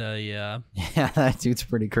 Batista, nuts. yeah. Yeah, that dude's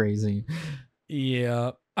pretty crazy.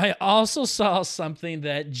 Yeah. I also saw something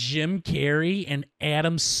that Jim Carrey and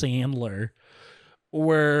Adam Sandler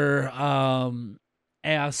were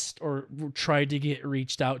asked or tried to get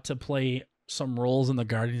reached out to play some roles in the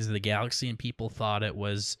Guardians of the Galaxy, and people thought it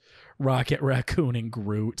was Rocket Raccoon and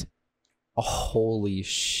Groot. Oh, holy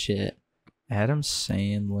shit. Adam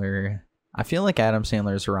Sandler. I feel like Adam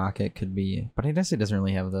Sandler's Rocket could be, but I guess he doesn't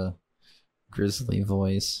really have the grizzly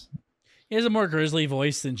voice. He has a more grizzly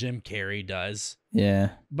voice than Jim Carrey does.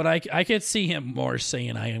 Yeah. But I could see him more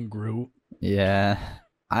saying I am Groot. Yeah.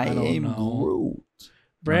 I am know. Groot.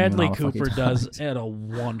 Bradley Cooper had a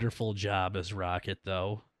wonderful job as Rocket,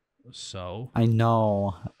 though. So I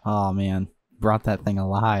know. Oh, man. Brought that thing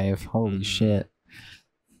alive. Holy shit.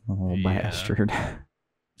 Oh, bastard.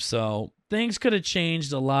 So things could have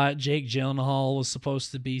changed a lot. Jake Gyllenhaal was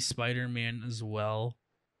supposed to be Spider-Man as well.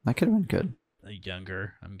 That could have been good.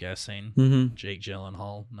 Younger, I'm guessing. Mm-hmm. Jake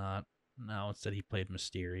Gyllenhaal, not now. Instead, he played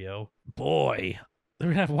Mysterio. Boy, they're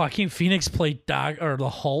gonna have Joaquin Phoenix play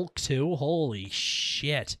the Hulk too. Holy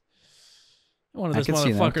shit! I wanted this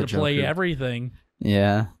motherfucker to play everything.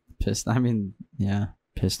 Yeah, pissed. I mean, yeah,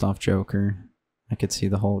 pissed off Joker. I could see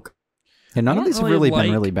the Hulk. And none of these have really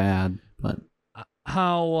been really bad, but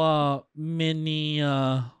how many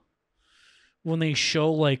when they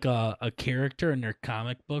show like a character in their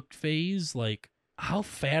comic book phase, like how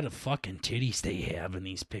fat of fucking titties they have in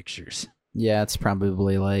these pictures. Yeah, it's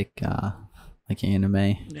probably like anime.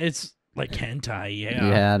 It's like hentai, yeah.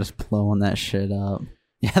 Yeah, just blowing that shit up.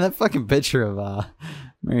 Yeah, that fucking picture of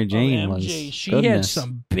Mary Jane was she goodness. had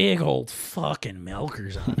some big old fucking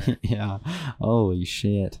milkers on her. Yeah. Holy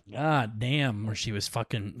shit. God damn, where she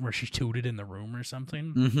tooted in the room or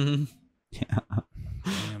something. Mm-hmm. Yeah.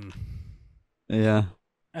 Damn. Yeah.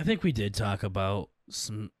 I think we did talk about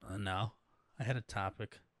some no. I had a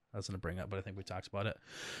topic I was gonna bring up, but I think we talked about it.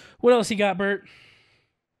 What else you got, Bert?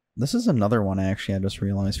 This is another one actually I just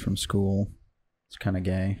realized from school. It's kinda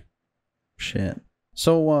gay. Shit.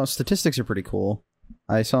 So statistics are pretty cool.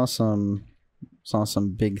 I saw some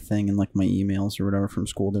big thing in like my emails or whatever from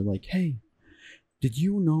school. They're like, hey, did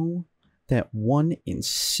you know that 1 in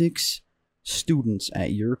 6 students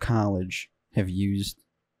at your college have used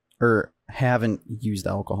or haven't used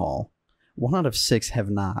alcohol? 1 out of 6 have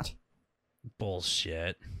not.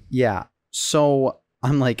 Bullshit. Yeah. So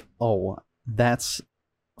I'm like, oh, that's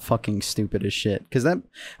fucking stupid as shit. Because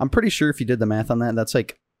I'm pretty sure if you did the math on that,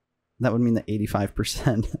 that would mean that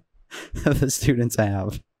 85% of the students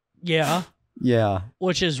have. Yeah. Yeah.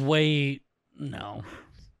 Which is no.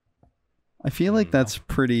 I feel like that's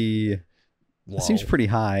pretty. Whoa. That seems pretty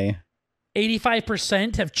high.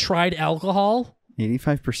 85% have tried alcohol?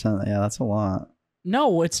 85%. Yeah, that's a lot.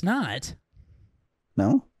 No, it's not.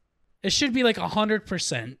 No? It should be like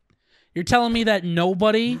 100%. You're telling me that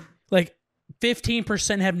nobody, like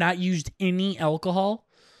 15% have not used any alcohol?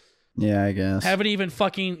 Yeah, I guess. Haven't even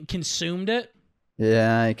fucking consumed it?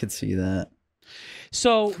 Yeah, I could see that.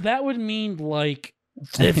 So that would mean like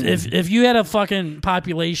if you had a fucking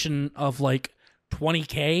population of like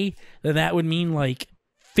 20K, then that would mean like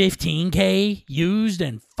 15K used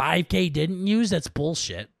and 5K didn't use. That's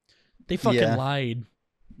bullshit. They fucking lied.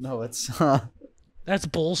 No, it's that's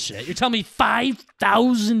bullshit. You're telling me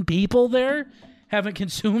 5,000 people there haven't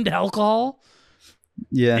consumed alcohol?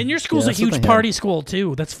 Yeah. And your school's a huge party school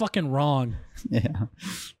too. That's fucking wrong. Yeah.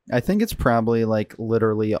 I think it's probably like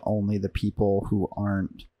literally only the people who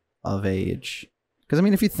aren't of age. Because I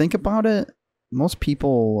mean, if you think about it, most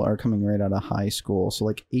people are coming right out of high school. So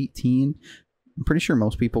like 18, I'm pretty sure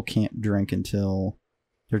most people can't drink until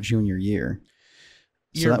their junior year.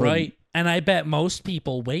 You're right. And I bet most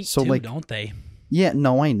people wait too, like, don't they? Yeah,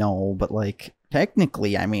 no, I know. But like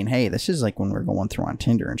technically, I mean, hey, this is like when we're going through on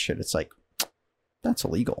Tinder and shit. It's like, that's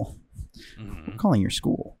illegal. Mm-hmm. I'm calling your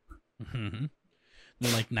school. Mm-hmm.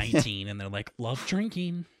 They're like 19 and they're like, love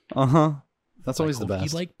drinking. Uh-huh. That's always the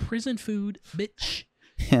best. You like prison food, bitch.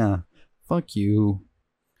 Yeah. Fuck you.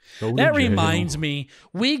 That reminds me,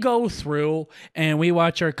 we go through and we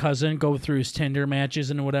watch our cousin go through his Tinder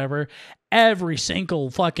matches and whatever. Every single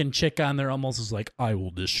fucking chick on there almost is like, I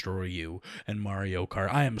will destroy you in Mario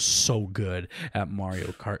Kart. I am so good at Mario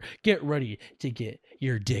Kart. Get ready to get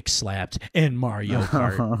your dick slapped in Mario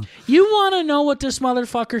Kart. You want to know what this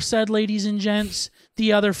motherfucker said, ladies and gents,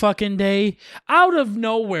 the other fucking day? Out of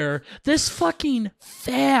nowhere, this fucking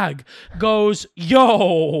fag goes,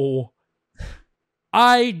 yo,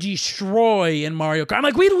 I destroy in Mario Kart. I'm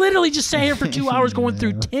like, we literally just sat here for 2 hours going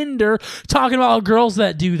through Tinder talking about girls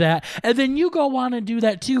that do that. And then you go on and do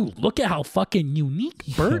that too. Look at how fucking unique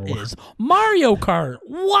Bert is. Mario Kart.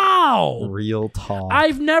 Wow. Real talk.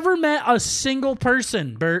 I've never met a single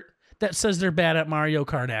person, Bert, that says they're bad at Mario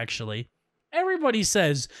Kart, actually. Everybody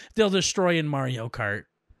says they'll destroy in Mario Kart.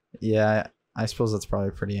 Yeah, I suppose that's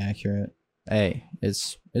probably pretty accurate. Hey,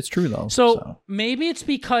 it's true though. So maybe it's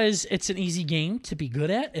because it's an easy game to be good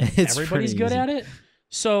at. And everybody's good at it.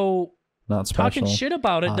 So not special. Talking shit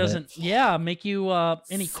about it doesn't make you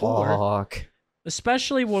any cooler. Fuck.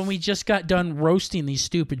 Especially when we just got done roasting these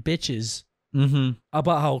stupid bitches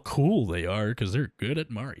about how cool they are because they're good at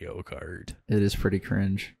Mario Kart. It is pretty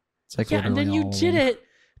cringe. It's like Yeah, and then you did it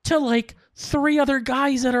to like 3 other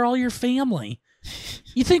guys that are all your family.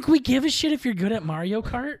 You think we give a shit if you're good at Mario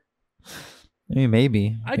Kart? I mean,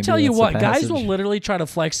 maybe. I tell you what, guys will literally try to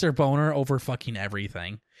flex their boner over fucking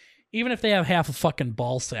everything. Even if they have half a fucking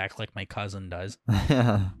ball sack like my cousin does.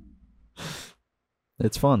 Yeah.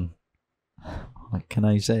 It's fun. What can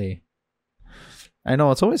I say? I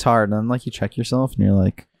know, it's always hard. And like you check yourself and you're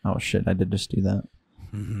like, oh shit, I did just do that.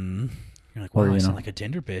 Mm-hmm. You're like, wow, I sound like a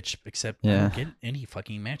Tinder bitch, except I don't get any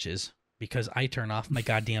fucking matches because I turn off my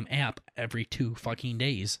goddamn app every 2 fucking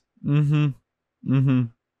days. Mm-hmm.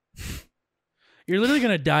 Mm-hmm. You're literally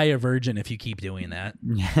going to die a virgin if you keep doing that.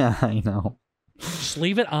 Yeah, I know. Just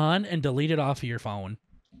leave it on and delete it off of your phone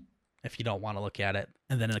if you don't want to look at it.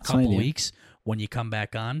 And then in a couple weeks, when you come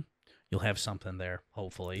back on, you'll have something there,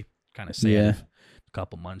 hopefully. Kind of sad if a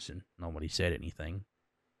couple months and nobody said anything.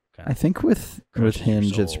 I think with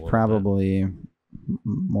Hinge, it's probably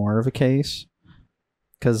more of a case.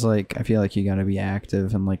 Because, like, I feel like you got to be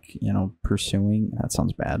active and, like, you know, pursuing. That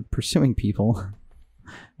sounds bad. Pursuing people.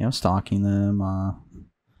 You know, stalking them,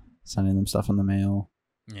 sending them stuff in the mail.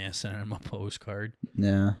 Yeah, sending them a postcard.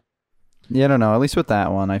 Yeah. Yeah, I don't know. At least with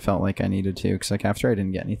that one, I felt like I needed to. Because, like, after I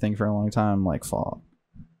didn't get anything for a long time, I'm like, fuck.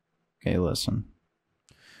 Okay, listen.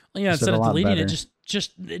 Well, yeah, instead of deleting it,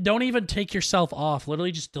 just don't even take yourself off.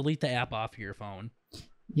 Literally just delete the app off of your phone.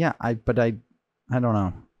 Yeah, but I don't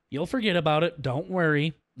know. You'll forget about it. Don't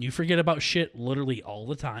worry. You forget about shit literally all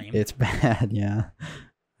the time. It's bad, yeah.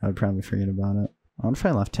 I would probably forget about it. I wonder if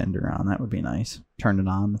I left Tinder on. That would be nice. Turned it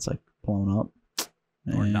on. It's like blown up.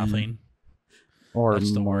 Or nothing. Or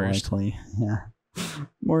That's the more worst. likely. Yeah.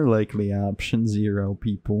 More likely option 0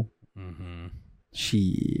 people. Mm-hmm.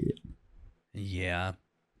 Shit. Yeah.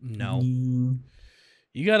 No.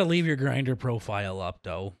 You got to leave your Grindr profile up,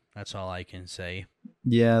 though. That's all I can say.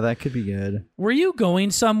 Yeah, that could be good. Were you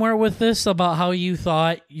going somewhere with this about how you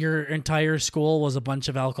thought your entire school was a bunch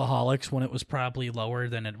of alcoholics when it was probably lower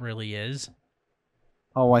than it really is?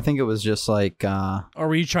 Oh, I think it was just like... or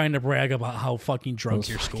were you trying to brag about how fucking drunk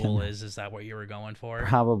your school is? Is that what you were going for?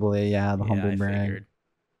 Probably, yeah, the humble brag. Figured.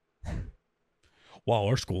 Wow,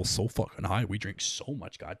 our school's so fucking high. We drink so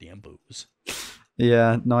much goddamn booze.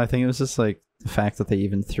 Yeah, no, I think it was just like the fact that they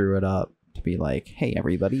even threw it up to be like, hey,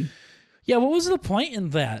 everybody. Yeah, what was the point in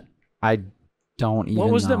that? I don't even know.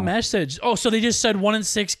 What was the message? Oh, so they just said 1 in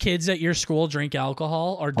 6 kids at your school drink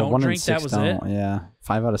alcohol or don't drink? That was it? Yeah,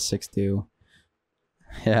 5 out of 6 do.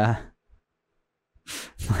 Yeah.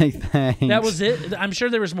 Like, thanks. That was it? I'm sure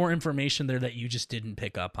there was more information there that you just didn't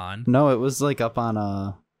pick up on. No, it was like up on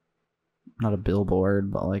not a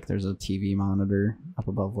billboard, but like there's a TV monitor up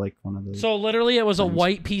above like one of the... So literally it was a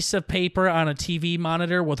white piece of paper on a TV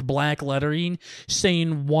monitor with black lettering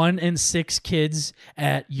saying 1 in 6 kids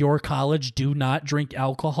at your college do not drink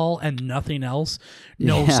alcohol and nothing else.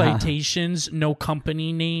 No citations, no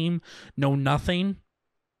company name, no nothing.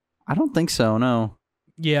 I don't think so, no.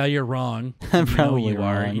 Yeah, you're wrong. I'm probably you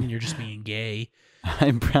are, wrong. and you're just being gay.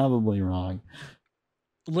 I'm probably wrong.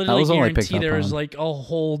 Literally guarantee there is like a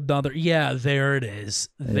whole nother... Yeah, there it is.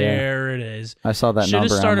 There it is. I saw that number.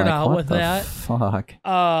 Should have started like, out with the that. Fuck.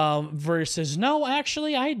 Versus, no,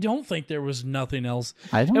 actually, I don't think there was nothing else.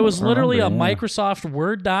 It was literally a Microsoft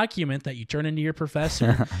Word document that you turn into your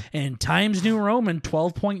professor and Times New Roman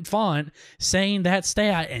 12-point font saying that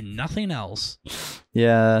stat and nothing else.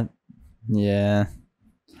 Yeah. Yeah.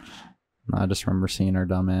 I just remember seeing our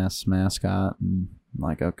dumbass mascot and I'm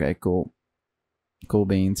like, okay, cool. Cool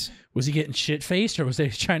beans. Was he getting shit-faced or was they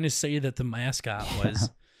trying to say that the mascot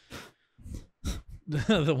was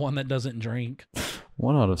the one that doesn't drink?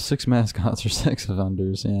 1 out of 6 mascots are sex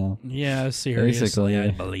offenders, yeah. Yeah, seriously, basically,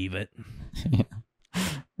 I believe it.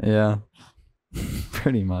 Yeah.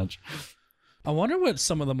 Pretty much. I wonder what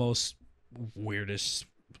some of the most weirdest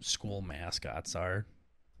school mascots are.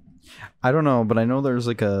 I don't know, but I know there's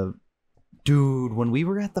like a... Dude, when we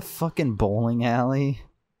were at the fucking bowling alley...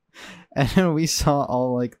 And we saw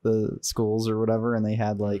all like the schools or whatever, and they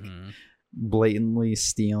had like blatantly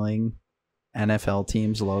stealing NFL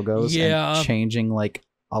teams' logos and changing like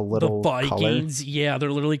a little the Vikings. Color. Yeah,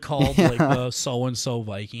 they're literally called like the so and so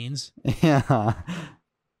Vikings. Yeah.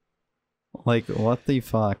 Like what the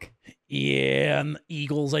fuck? Yeah, and the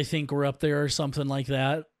Eagles I think were up there or something like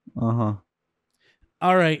that. Uh-huh.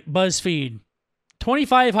 All right, BuzzFeed.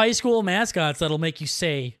 25 high school mascots that'll make you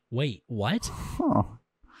say, "Wait, what?" Huh.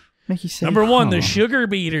 Make you say, Number 1, the Sugar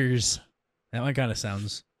Beaters. That one kind of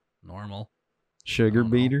sounds normal. Sugar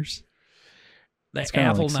Beaters? The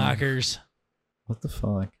Apple Knockers. What the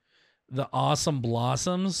fuck? The Awesome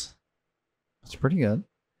Blossoms. That's pretty good.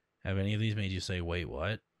 Have any of these made you say, wait,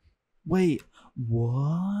 what? Wait,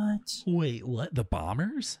 what? Wait, what? The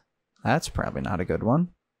Bombers? That's probably not a good one.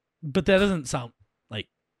 But that doesn't sound like...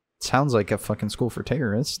 Sounds like a fucking school for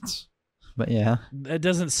terrorists. But yeah. That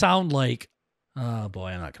doesn't sound like... Oh, boy,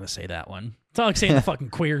 I'm not going to say that one. It's not like saying the fucking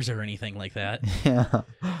queers or anything like that. Yeah.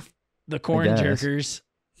 The corn jerkers.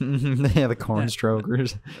 Yeah, the corn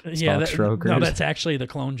strokers. Yeah, No, that's actually the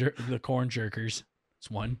corn jerkers. It's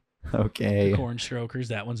one. Okay. The corn strokers.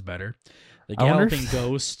 That one's better. The galloping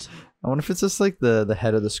ghost. I wonder if it's just like the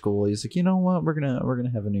head of the school. He's like, you know what? We're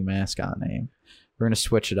gonna have a new mascot name. We're gonna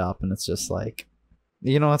switch it up, and it's just like,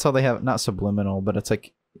 that's how they have, not subliminal, but it's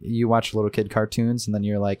like you watch little kid cartoons, and then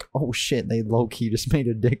you're like, oh shit, they low key just made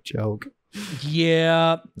a dick joke.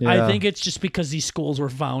 Yeah, I think it's just because these schools were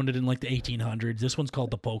founded in like the 1800s. This one's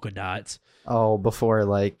called the Polka Dots. Oh, before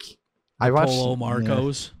like I watched Polo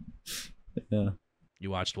Marcos. Yeah. You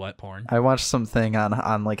watched what porn? I watched something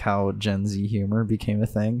on like how Gen Z humor became a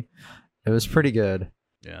thing. It was pretty good.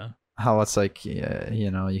 Yeah. How it's like,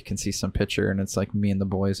 you can see some picture and it's like me and the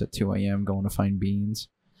boys at 2 a.m. going to find beans.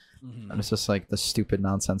 Mm-hmm. And it's just like the stupid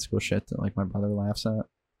nonsensical shit that like my brother laughs at.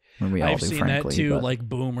 And we all do, seen frankly, that too, but... like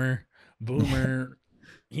boomer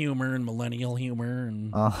humor and millennial humor,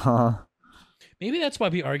 and maybe that's why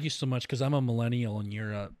we argue so much, because I'm a millennial and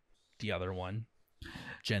you're the other one,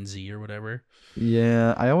 Gen Z or whatever.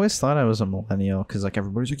 Yeah, I always thought I was a millennial because like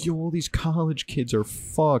everybody's like, yo, all these college kids are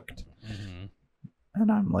fucked. Mm-hmm.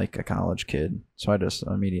 And I'm like a college kid, so I just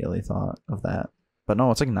immediately thought of that. But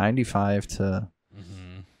no, it's like 95 to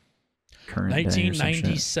current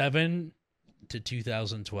 1997 to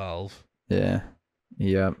 2012. Yeah.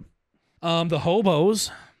 Yep. The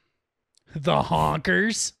hobos, the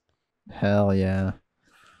honkers. Hell yeah.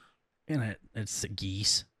 And it's the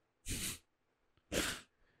geese.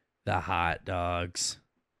 The hot dogs.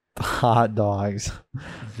 The hot dogs.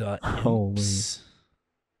 The imps.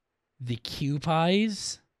 The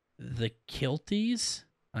cupies. The kilties.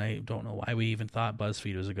 I don't know why we even thought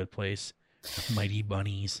BuzzFeed was a good place. Mighty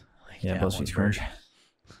bunnies. Yeah, BuzzFeed's cringe.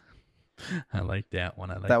 I like that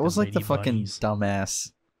one. That was like the fucking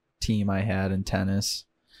dumbass team I had in tennis.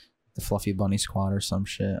 The Fluffy Bunny Squad or some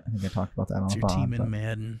shit. I think I talked about that on the pod. Your team in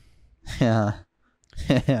Madden. Yeah.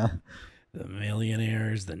 Yeah. The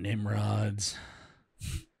Millionaires, the Nimrods,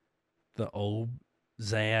 the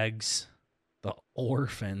Zags, the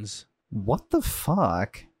Orphans. What the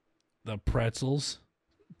fuck? The Pretzels.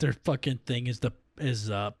 Their fucking thing is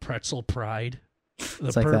Pretzel Pride. The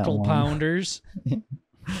it's like Purple Pounders.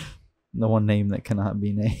 The one name that cannot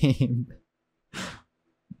be named.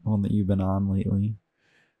 The one that you've been on lately.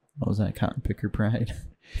 What was that? Cotton Picker Pride?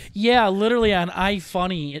 Yeah, literally on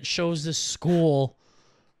iFunny, it shows this school,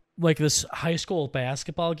 like this high school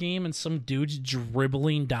basketball game, and some dude's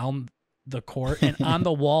dribbling down the court, and on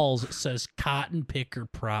the walls it says Cotton Picker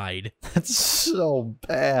Pride. That's so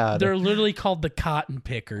bad. They're literally called the Cotton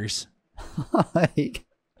Pickers. Like,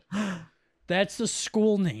 that's the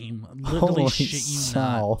school name. Literally, shit you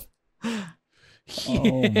not.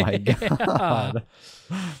 Oh my god.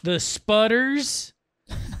 The Spudders,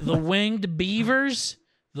 the Winged Beavers,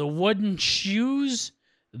 the Wooden Shoes,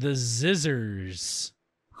 the Zizzers.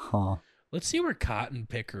 Huh. Let's see where Cotton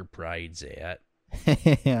Picker Pride's at.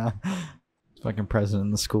 Yeah. Fucking president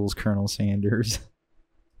of the school's Colonel Sanders.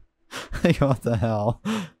 Like, what the hell?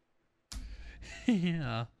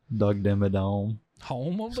 Yeah. Doug Dimmadome.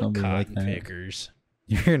 Home of the Cotton Pickers.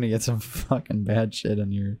 You're gonna get some fucking bad shit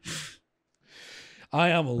in your... I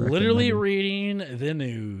am literally reading the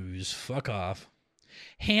news. Fuck off.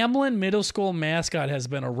 Hamlin Middle School mascot has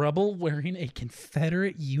been a rebel wearing a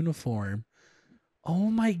Confederate uniform. Oh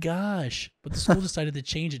my gosh. But the school decided to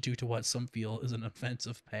change it due to what some feel is an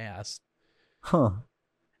offensive past. Huh.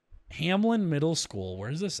 Hamlin Middle School.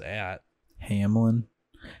 Where's this at? Hamlin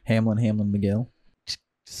McGill.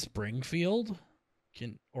 Springfield?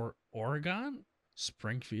 Oregon?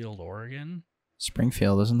 Springfield, Oregon?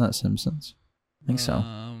 Springfield, isn't that Simpsons? I think so.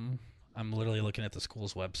 I'm literally looking at the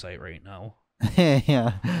school's website right now.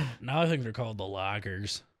 Yeah. Now I think they're called the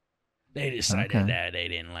Loggers. They decided that they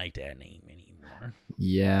didn't like that name anymore.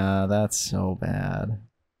 Yeah, that's so bad.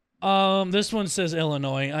 This one says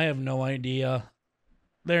Illinois. I have no idea.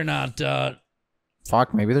 They're not.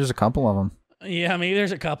 Fuck, maybe there's a couple of them. Yeah, maybe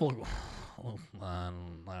there's a couple. Well, I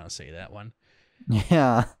don't want to say that one.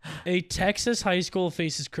 Yeah. A Texas high school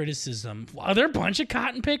faces criticism. Are there a bunch of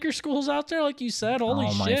cotton picker schools out there, like you said? Holy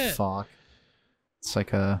shit. Oh, my fuck. It's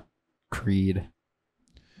like a creed.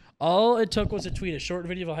 All it took was a tweet, a short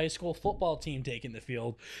video of a high school football team taking the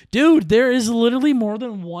field. Dude, there is literally more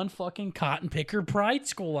than one fucking cotton picker pride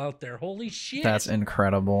school out there. Holy shit. That's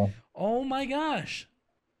incredible. Oh my gosh.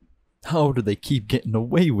 How do they keep getting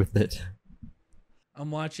away with it?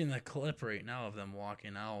 I'm watching the clip right now of them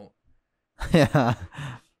walking out. Yeah.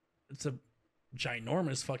 It's a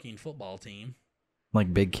ginormous fucking football team.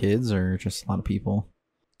 Like big kids or just a lot of people?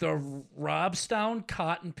 The Robstown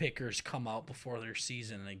Cotton Pickers come out before their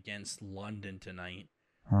season against London tonight.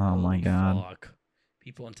 Oh my God. Fuck.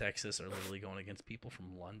 People in Texas are literally going against people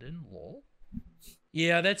from London. Lol.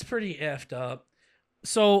 Yeah, that's pretty effed up.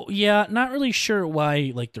 So, yeah, not really sure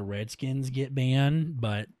why, like, the Redskins get banned,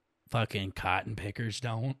 but fucking Cotton Pickers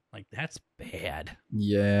don't. Like, that's bad.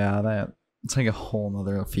 Yeah, it's like a whole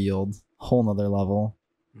nother field, whole nother level.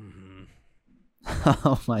 Mm-hmm.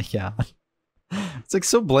 Oh my God. It's like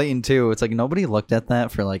so blatant too. It's like nobody looked at that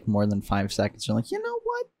for like more than 5 seconds. They're like, you know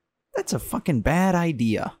what? That's a fucking bad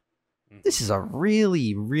idea. This is a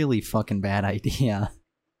really, really fucking bad idea.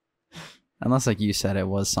 Unless, like you said, it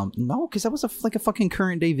was something. No, because that was like a fucking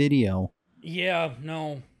current day video. Yeah,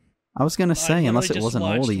 no. I was gonna say, unless it wasn't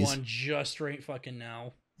oldies. One just right fucking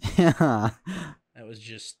now. Yeah. That was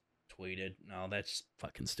just tweeted. No, that's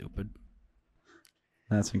fucking stupid.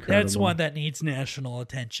 That's incredible. That's one that needs national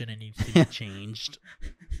attention and needs to be changed.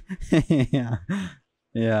 Yeah.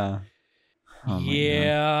 Yeah. Oh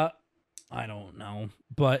yeah. I don't know.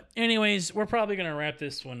 But anyways, we're probably going to wrap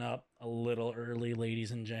this one up a little early,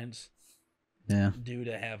 ladies and gents. Yeah. Due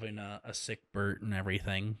to having a sick Bert and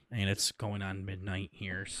everything. And it's going on midnight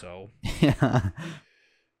here, so. Yeah.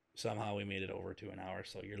 Somehow we made it over to an hour,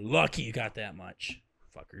 so you're lucky you got that much,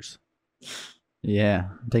 fuckers. Yeah.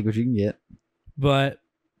 Take what you can get. But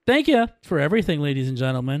thank you for everything, ladies and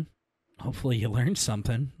gentlemen. Hopefully you learned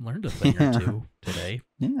something. Learned a thing or two today.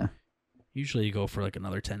 Yeah. Usually you go for like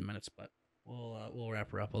another 10 minutes, but we'll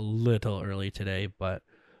wrap her up a little early today. But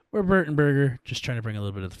we're Bert and Burger, just trying to bring a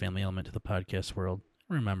little bit of the family element to the podcast world.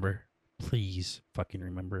 Remember, please fucking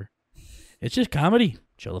remember, it's just comedy.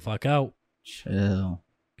 Chill the fuck out. Chill.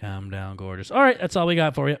 Calm down, gorgeous. All right, that's all we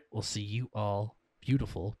got for you. We'll see you all,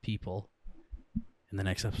 beautiful people, in the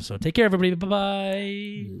next episode. Take care, everybody.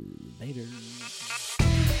 Bye-bye. Later.